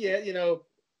shit yet,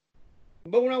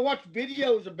 But when I watch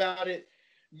videos about it,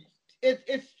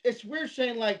 it's weird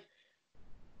saying like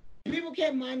people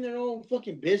can't mind their own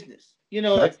fucking business.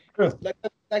 Like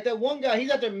that one guy,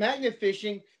 he's out there magnet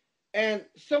fishing, and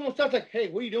someone starts like, "Hey,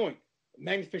 what are you doing?"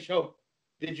 Magnet fish. Oh,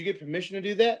 did you get permission to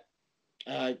do that?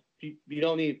 You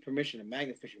don't need permission to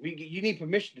magnet fish. You need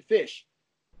permission to fish.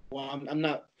 Well, I'm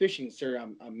not fishing, sir.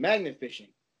 I'm magnet fishing.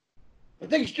 I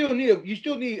think you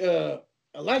still need a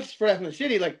license for that from the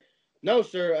city. Like, no,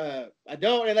 sir, I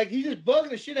don't. And like he's just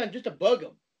bugging the shit out just to bug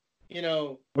him.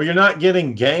 Well, you're not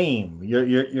getting game.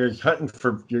 You're hunting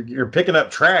for. You're picking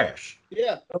up trash.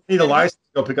 Yeah. You don't need a license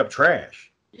to go pick up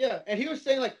trash. Yeah, and he was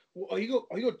saying like, well, are you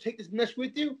gonna take this mess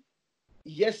with you?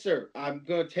 Yes, sir. I'm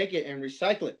gonna take it and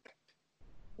recycle it.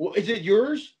 Well, is it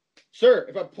yours, sir?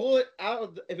 If I pull it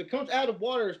if it comes out of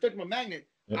water, stuck to my magnet,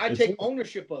 I take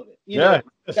ownership of it.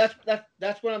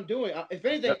 That's what I'm doing. If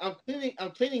anything, I'm cleaning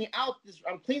it out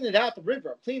the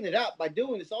river. I'm cleaning it out by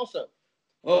doing this also.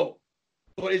 Oh,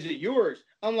 but is it yours?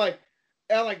 I'm like,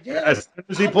 damn. As soon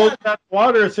as he pulls it out of the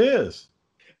water, it's his.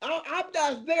 I'm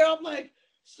not there. I'm like,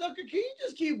 sucker, can you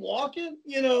just keep walking?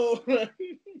 Yeah,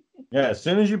 as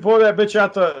soon as you pull that bitch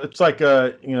out it's like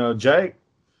Jake,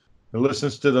 who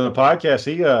listens to the podcast,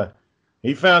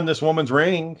 he found this woman's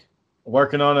ring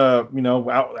working on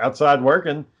outside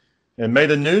working, and made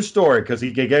a news story because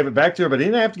he gave it back to her, but he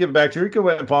didn't have to give it back to her. He could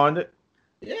have pawned it.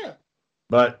 Yeah.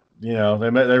 But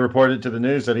they reported it to the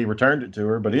news that he returned it to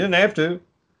her, but he didn't have to.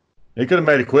 He could have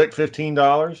made a quick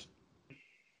 $15.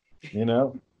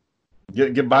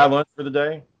 Get buy lunch for the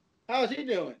day. How's he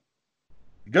doing?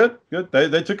 Good.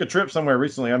 They took a trip somewhere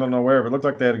recently. I don't know where, but it looked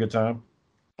like they had a good time.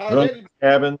 How's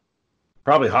cabin.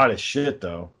 Probably hot as shit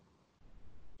though.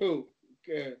 Who?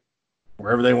 Good.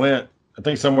 Wherever they went. I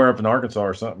think somewhere up in Arkansas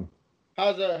or something.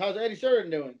 How's Eddie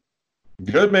Sheridan doing?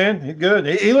 Good, man. He's good.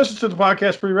 He listens to the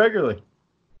podcast pretty regularly.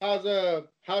 How's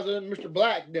Mr.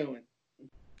 Black doing?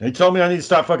 He told me I need to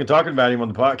stop fucking talking about him on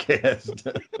the podcast.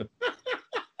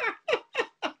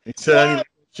 He said I need to let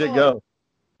shit go.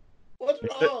 What's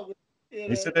wrong?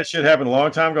 He said that shit happened a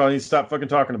long time ago. I need to stop fucking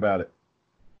talking about it.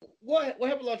 What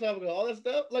happened a long time ago? All that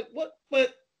stuff? Like what?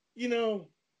 But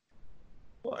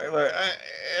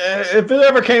if it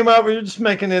ever came up, we're just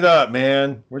making it up,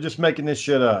 man. We're just making this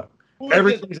shit up.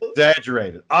 Everything's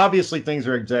exaggerated. Obviously, things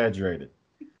are exaggerated.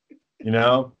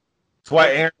 That's why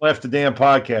Aaron left the damn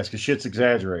podcast, because shit's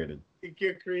exaggerated.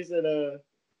 You're creasing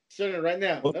Center right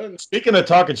now. Well, speaking of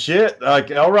talking shit, like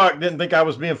L-Rock didn't think I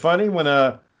was being funny when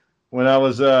I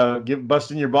was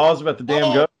busting your balls about the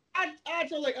damn goat. I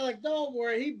told like don't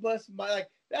worry, he busts my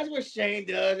that's what Shane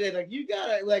does. And like you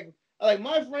gotta like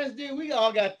my friends do. We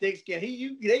all got thick skin.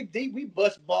 We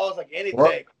bust balls like anything.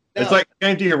 Well, it's like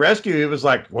came to your rescue. He was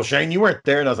like, "Well, Shane, you weren't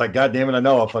there," and I was like, "God damn it, I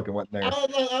know I fucking went there." I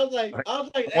was like,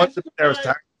 once there was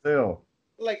time still.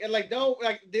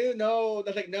 Dude, no.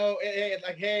 That's like no. It's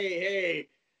like, hey,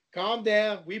 calm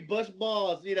down. We bust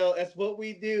balls. That's what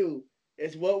we do.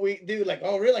 It's what we do. Like,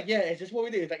 oh, really? Like, yeah, it's just what we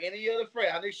do. It's like any other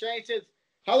friend. I knew Shane since,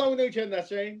 how long we knew each other now,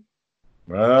 Shane?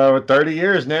 30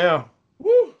 years now.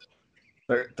 Woo!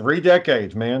 3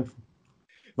 decades, man.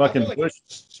 Fucking like,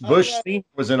 Bush Sr.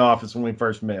 was in office when we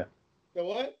first met. The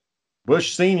what?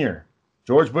 Bush Sr.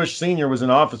 George Bush Sr. was in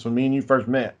office when me and you first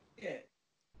met. Yeah.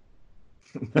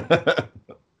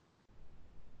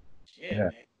 Shit, Yeah.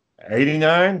 man.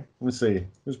 89? Let's see.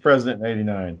 Who's president in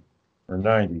 89 or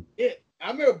 90? Yeah.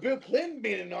 I remember Bill Clinton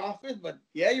being in office, but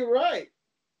yeah, you're right.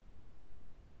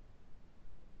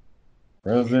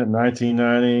 President in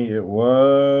 1990. It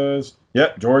was,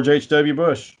 yep, George H.W.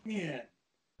 Bush. Yeah.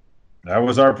 That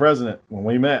was our president when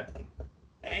we met.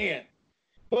 Man.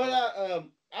 But I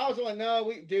was like,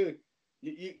 no, dude,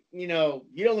 you know,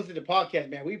 you don't listen to podcasts,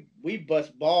 man. We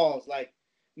bust balls. Like,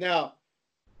 now,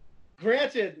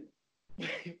 granted,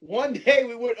 one day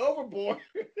we went overboard.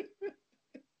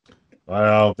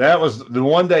 Well, that was the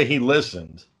one day he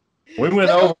listened. We went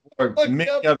overboard many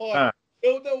other times.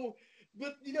 No,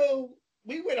 but you know,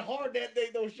 we went hard that day,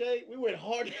 though, Shay. We went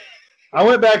hard. I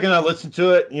went back and I listened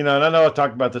to it, you know, and I know I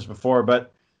talked about this before,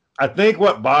 but I think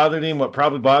what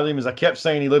probably bothered him is I kept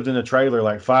saying he lived in a trailer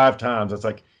like 5 times. It's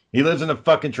like, he lives in a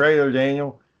fucking trailer,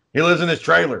 Daniel. He lives in his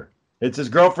trailer. It's his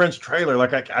girlfriend's trailer.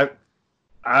 Like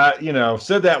I you know,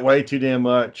 said that way too damn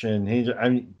much, and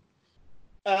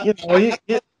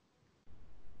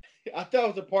I thought it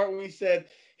was the part where he said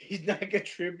he's not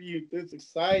contributing to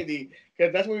society,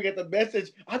 because that's where we get the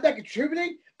message. I'm not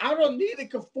contributing. I don't need to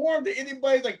conform to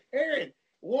anybody. Like, Aaron,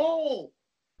 whoa,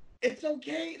 it's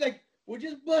okay. Like, we're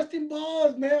just busting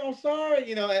balls, man. I'm sorry,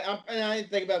 you know. And I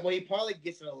didn't think about, well, he probably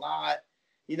gets it a lot.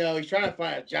 You know, he's trying to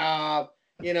find a job.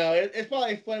 You know, it's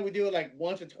probably fun. We do it like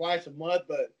once or twice a month,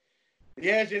 but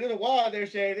yeah, Shane, there's a while there,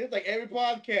 Shane. It's like every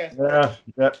podcast.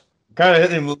 Yeah. Kind of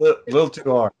hit him a little too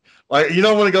hard. Like, you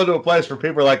don't want to go to a place where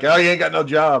people are like, oh, you ain't got no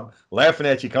job, laughing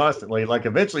at you constantly. Like,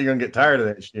 eventually you're going to get tired of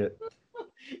that shit.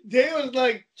 Dave was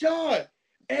like, John,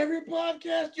 every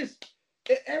podcast,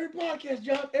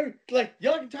 John, like,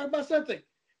 y'all can talk about something.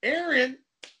 Aaron.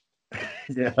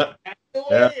 Yeah.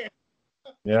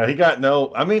 Yeah, he got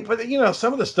no, I mean, but, you know,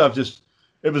 some of the stuff just,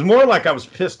 it was more like I was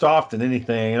pissed off than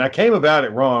anything. And I came about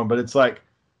it wrong, but it's like,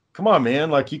 come on, man.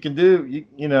 Like, you can do,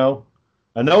 you know,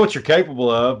 I know what you're capable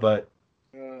of, but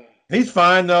he's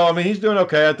fine, though. I mean, he's doing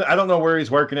okay. I don't know where he's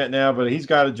working at now, but he's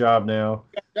got a job now.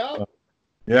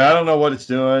 Yeah, I don't know what it's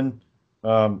doing.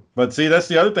 But see, that's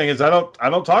the other thing is I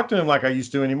don't talk to him like I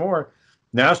used to anymore.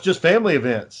 Now it's just family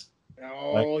events.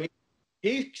 Oh,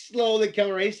 he's slowly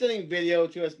coming around. He's sending video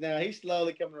to us now. He's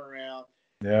slowly coming around.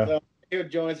 Yeah. So he'll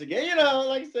join us again. You know,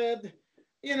 like I said,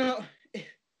 you know,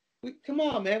 come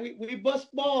on, man. We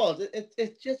bust balls.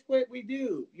 It's just what we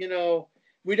do. You know,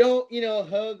 we don't, you know,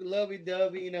 hug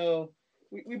lovey-dovey, you know.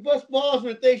 We bust balls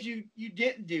for things you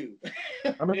didn't do.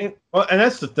 I mean, well, and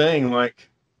that's the thing, like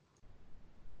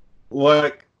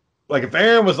if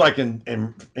Aaron was like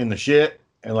in the shit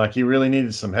and like he really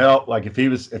needed some help, like if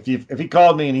he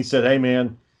called me and he said, hey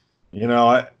man, you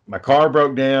know, my car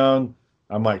broke down,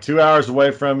 I'm like 2 hours away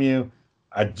from you,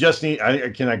 I just need,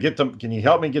 can you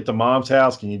help me get to mom's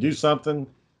house? Can you do something?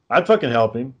 I'd fucking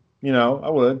help him, you know, I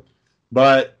would.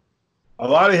 But a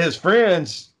lot of his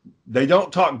friends, they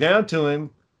don't talk down to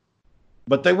him,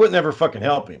 but they wouldn't ever fucking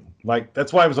help him. Like,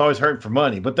 that's why he was always hurting for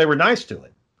money, but they were nice to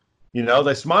him. You know,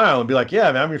 they smile and be like,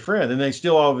 yeah, man, I'm your friend. And they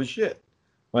steal all of his shit.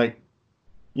 Like,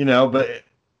 you know, but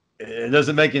it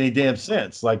doesn't make any damn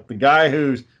sense. Like the guy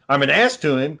I'm an ass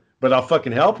to him, but I'll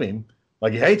fucking help him.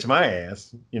 Like he hates my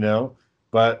ass, you know,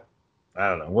 but I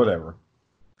don't know, whatever.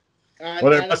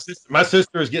 Whatever. My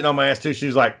sister was getting on my ass too. She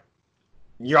was like,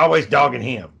 you're always dogging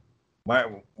him.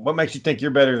 What makes you think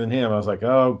you're better than him? I was like,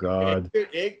 oh God.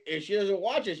 If she doesn't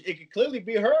watch it, it could clearly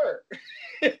be her.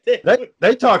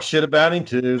 They talk shit about him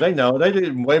too. They know they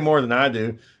do way more than I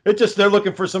do. It's just they're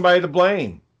looking for somebody to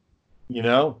blame. You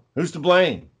know, who's to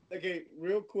blame? Okay,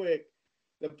 real quick,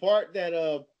 the part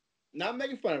that not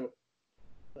making fun of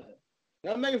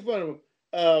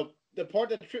him. The part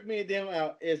that tripped me and them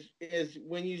out is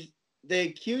when they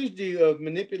accused you of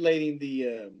manipulating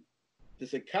the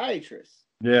psychiatrist.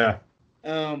 Yeah.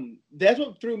 That's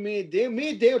what threw me and Dale. Me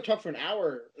and Dale talked for an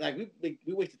hour. Like we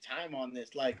wasted time on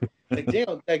this. Like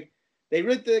Dale, like they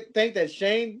really think that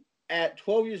Shane at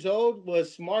 12 years old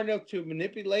was smart enough to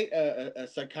manipulate a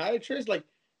psychiatrist. Like,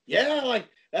 yeah, like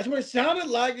that's what it sounded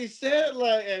like. He said,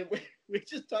 like, and we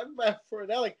just talked about it for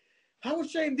that. Like, how would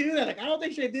Shane do that? Like, I don't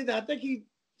think Shane did that. I think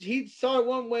he saw it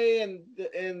one way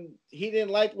and he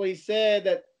didn't like what he said,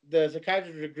 that the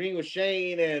psychiatrist was agreeing with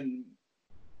Shane. And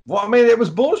well, I mean, it was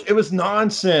bullshit. It was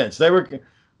nonsense. They were,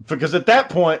 because at that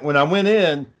point when I went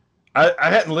in, I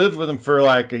hadn't lived with them for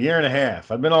like a year and a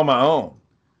half. I've been on my own.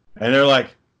 And they're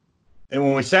like, and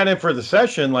when we sat in for the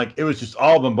session, like it was just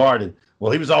all bombarded.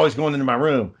 Well, he was always going into my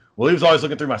room. Well, he was always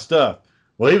looking through my stuff.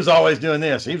 Well, he was always doing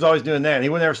this. He was always doing that. And he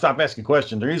would never stop asking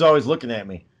questions, or he's always looking at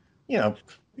me. You know,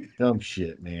 dumb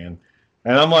shit, man.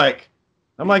 And I'm like,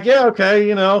 yeah, okay.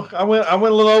 You know, I went a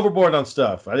little overboard on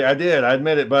stuff. I did. I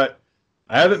admit it, but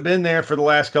I haven't been there for the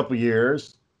last couple of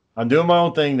years. I'm doing my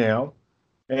own thing now.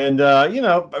 And, you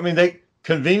know, I mean, they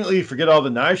conveniently forget all the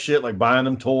nice shit, like buying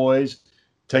them toys,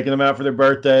 taking them out for their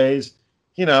birthdays.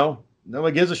 You know,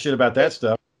 nobody gives a shit about that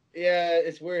stuff. Yeah,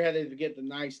 it's weird how they forget the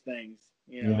nice things.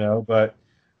 You know, but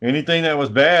anything that was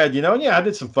bad, you know, yeah, I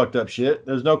did some fucked up shit.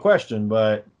 There's no question.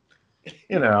 But,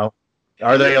 you know,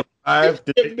 are they alive?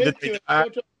 Did they die?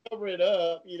 Don't cover it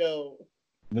up, you know.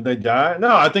 Did they die?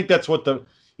 No, I think that's what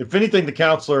if anything, the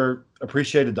counselor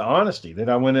appreciated the honesty that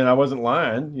I went in. I wasn't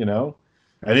lying, you know.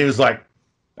 And he was like,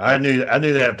 I knew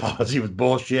that policy was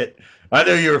bullshit. I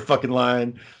knew you were fucking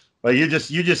lying. Like you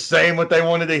just saying what they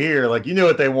wanted to hear. Like you knew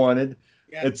what they wanted.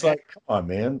 Yeah, it's like, come on,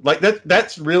 man. Like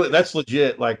that's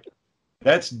legit. Like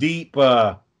that's deep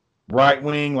right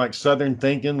wing, like Southern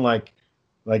thinking. Like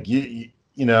you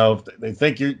know, they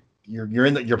think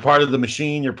you're part of the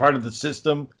machine. You're part of the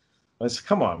system.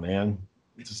 Come on, man.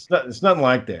 It's nothing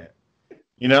like that.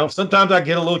 You know, sometimes I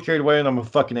get a little carried away and I'm a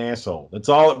fucking asshole. That's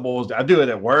all it boils down. I do it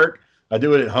at work. I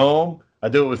do it at home. I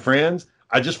do it with friends.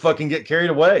 I just fucking get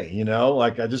carried away, you know,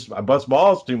 like I bust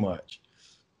balls too much.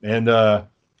 And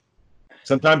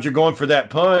sometimes you're going for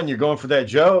that pun. You're going for that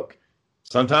joke.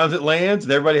 Sometimes it lands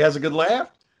and everybody has a good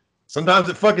laugh. Sometimes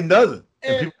it fucking doesn't.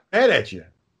 And people are mad at you.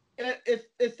 And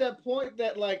it's that point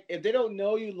that, like, if they don't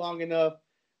know you long enough,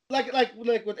 like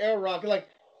with Air Rock, like,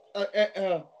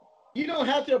 you don't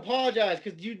have to apologize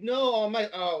because you know,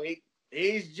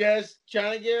 he's just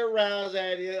trying to get aroused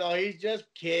at you. Oh, he's just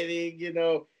kidding, you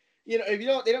know. You know,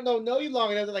 if they don't know you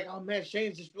long enough, they're like, oh man,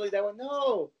 Shane's just really that way.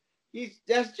 No,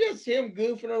 that's just him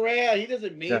goofing around. He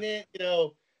doesn't mean it, you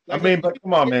know. Like, I mean, but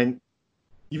come on, man.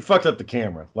 You fucked up the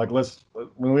camera. Like,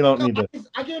 we don't need to.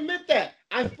 I can admit that.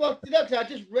 I fucked it up because I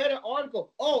just read an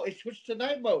article. Oh, it switched to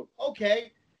night mode.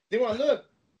 Okay. Then when I look,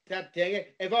 God dang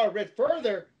it. If I read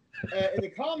further in the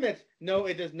comments, no,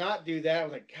 it does not do that. I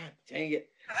was like, God dang it.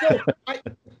 So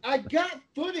I got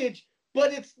footage,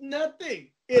 but it's nothing.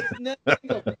 It's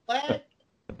nothing but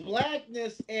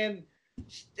blackness and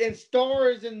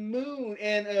stars and moon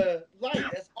and light.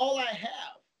 That's all I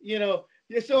have. You know.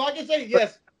 So I can say,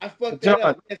 yes, I fucked that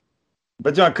up. Yes.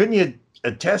 But John, couldn't you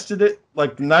have tested it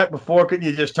like the night before? Couldn't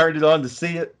you just turned it on to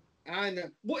see it? I know.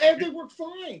 Well, everything worked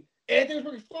fine. Everything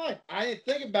worked fine. I didn't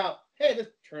think about, hey, let's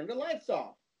turn the lights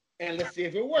off and let's see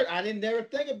if it worked. I didn't never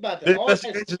think about that.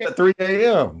 It's at 3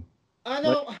 a.m. I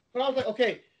know, but I was like,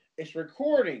 okay, it's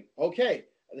recording. Okay,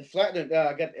 I got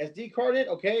the SD card in.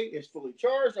 Okay, it's fully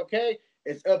charged. Okay,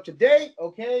 it's up to date.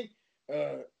 Okay,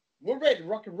 we're ready to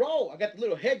rock and roll. I got the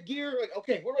little headgear. Like,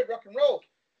 okay, we're ready to rock and roll.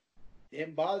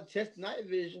 Didn't bother to test night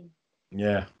vision.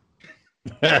 Yeah.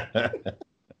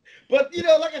 But, you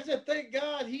know, like I said, thank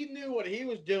God he knew what he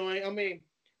was doing. I mean,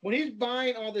 when he's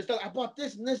buying all this stuff, I bought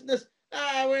this and this and this.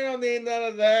 We don't need none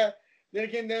of that. Then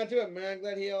it came down to it, man. I'm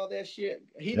glad he had all that shit.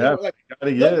 He knew, like,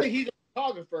 luckily he's a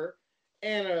photographer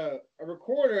and a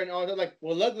recorder and all that. Like,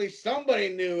 well, luckily somebody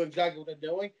knew exactly what they're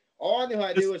doing. All I knew how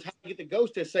to do was how to get the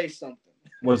ghost to say something.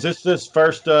 Was this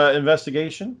first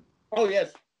investigation? Oh,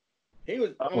 yes. He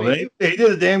was. He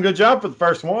did a damn good job for the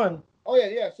first one. Oh,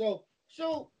 yeah. So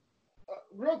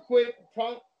real quick,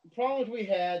 problems we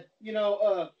had, you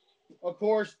know, of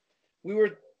course, we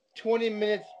were 20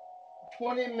 minutes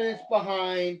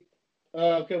behind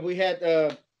because we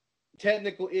had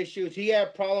technical issues. He had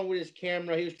a problem with his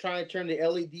camera. He was trying to turn the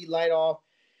LED light off.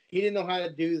 He didn't know how to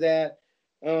do that.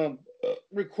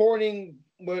 Recording,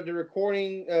 he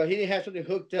didn't have something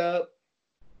hooked up.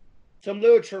 Some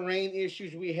little terrain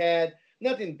issues we had.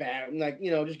 Nothing bad. Like,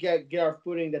 you know, just get our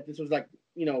footing that this was like,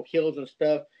 you know, hills and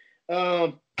stuff.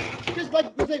 Just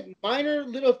like minor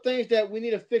little things that we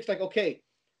need to fix. Like, okay,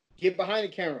 get behind the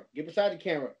camera, get beside the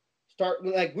camera. Start,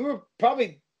 like, we were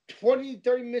probably 20,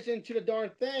 30 minutes into the darn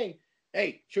thing.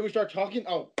 Hey, should we start talking?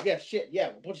 Oh, yeah, shit. Yeah,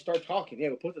 we're supposed to start talking. Yeah,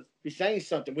 we're supposed to be saying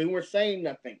something. We weren't saying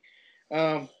nothing.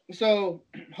 So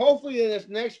hopefully in this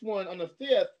next one on the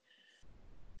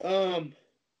 5th,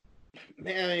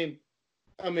 man,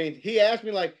 I mean, he asked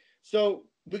me, like, so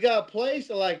we got a place?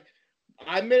 So, like,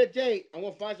 I made a date. I'm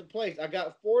going to find some place. I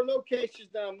got 4 locations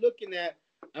that I'm looking at.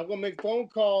 I'm going to make phone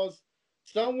calls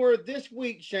somewhere this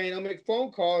week, Shane. I'll make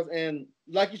phone calls. And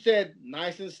like you said,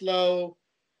 nice and slow.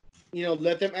 You know,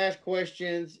 let them ask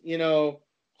questions. You know,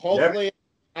 hopefully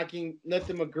I can let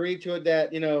them agree to it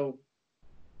that,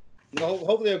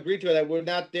 hopefully they'll agree to it that we're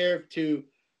not there to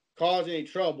cause any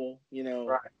trouble,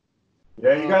 Right.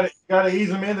 Yeah, you gotta ease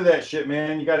them into that shit,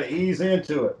 man. You gotta ease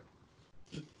into it.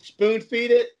 Spoon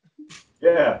feed it.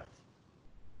 Yeah.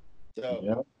 So,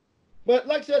 yeah. But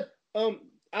like I said, I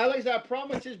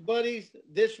promised his buddies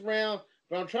this round,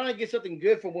 but I'm trying to get something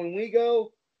good for when we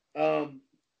go.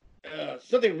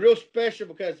 Something real special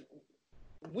because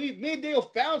me and Dale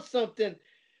found something.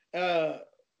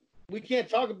 We can't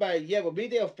talk about it yet, but me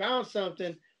and Dale found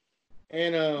something.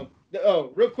 And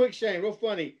real quick, Shane, real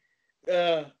funny.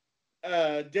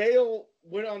 Dale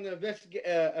went on the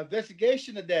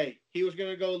investigation today. He was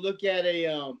gonna go look at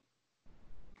a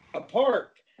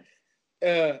park.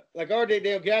 Like our day,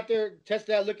 Dale got there, test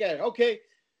it out, look at it. Okay,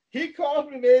 he calls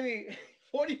me maybe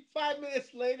 45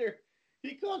 minutes later.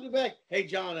 He calls me back. Hey,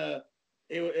 John,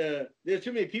 there's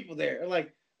too many people there. I'm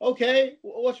like, okay,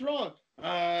 what's wrong?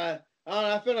 I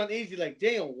felt uneasy. Like,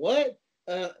 damn, what?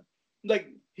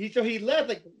 He left.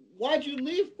 Like, why'd you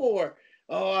leave for?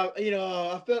 Oh,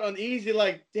 I felt uneasy.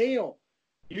 Like, damn,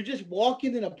 you're just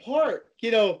walking in a park.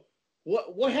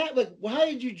 What happened? Like, why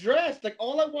did you dress? Like,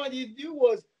 all I wanted you to do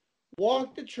was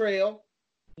walk the trail,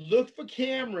 look for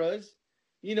cameras,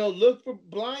 look for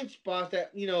blind spots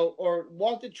that, or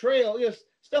walk the trail,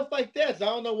 stuff like that. So I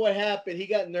don't know what happened. He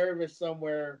got nervous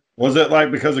somewhere. Was it like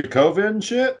because of COVID and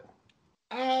shit?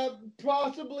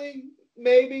 Possibly,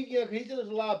 maybe. He said there's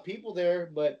a lot of people there,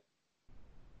 but.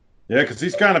 Yeah, because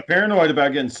he's kind of paranoid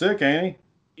about getting sick, ain't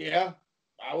he? Yeah,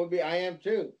 I am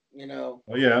too,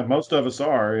 Well, yeah, most of us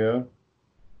are, yeah.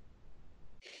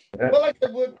 Well, like I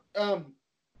would,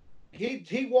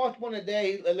 he walked one a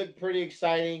day. It looked pretty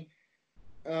exciting.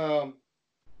 He's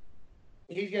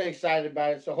getting excited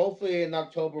about it. So hopefully in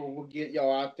October we'll get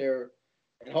y'all out there,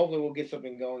 and hopefully we'll get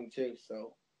something going too.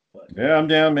 So. Yeah, I'm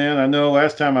down, man. I know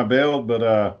last time I bailed, but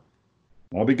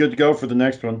I'll be good to go for the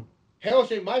next one. Hell,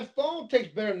 see, my phone takes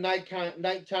better nighttime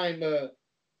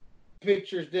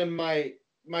pictures than my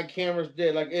cameras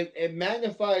did. Like it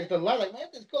magnifies the light. Like, man,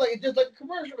 that's cool. Like it's just like a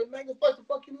commercial. It magnifies the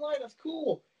fucking light. That's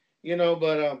cool.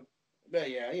 But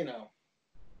yeah,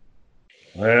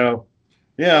 Well,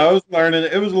 yeah, I was learning.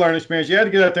 It was a learning experience. You had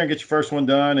to get out there and get your first one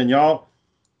done, and y'all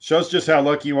shows just how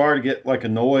lucky you are to get like a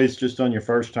noise just on your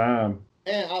first time.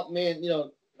 Man,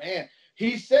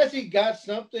 he says he got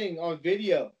something on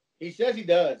video. He says he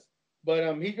does,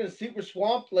 but he's been super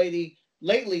swamped lately.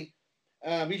 He's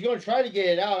going to try to get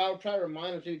it out. I'll try to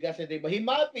remind him if he got something, but he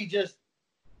might be just,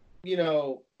 he's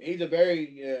a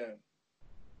very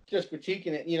just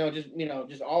critiquing it,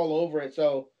 just all over it.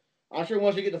 So I'm sure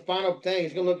once we get the final thing,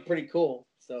 it's going to look pretty cool.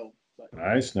 So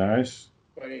nice.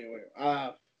 But anyway,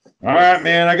 all right,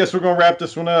 man. I guess we're going to wrap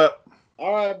this one up.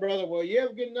 All right, brother. Well, you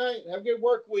have a good night. Have a good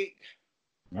work week.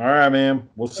 All right, man.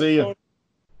 We'll see you.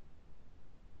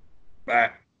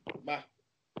 Bye. Bye.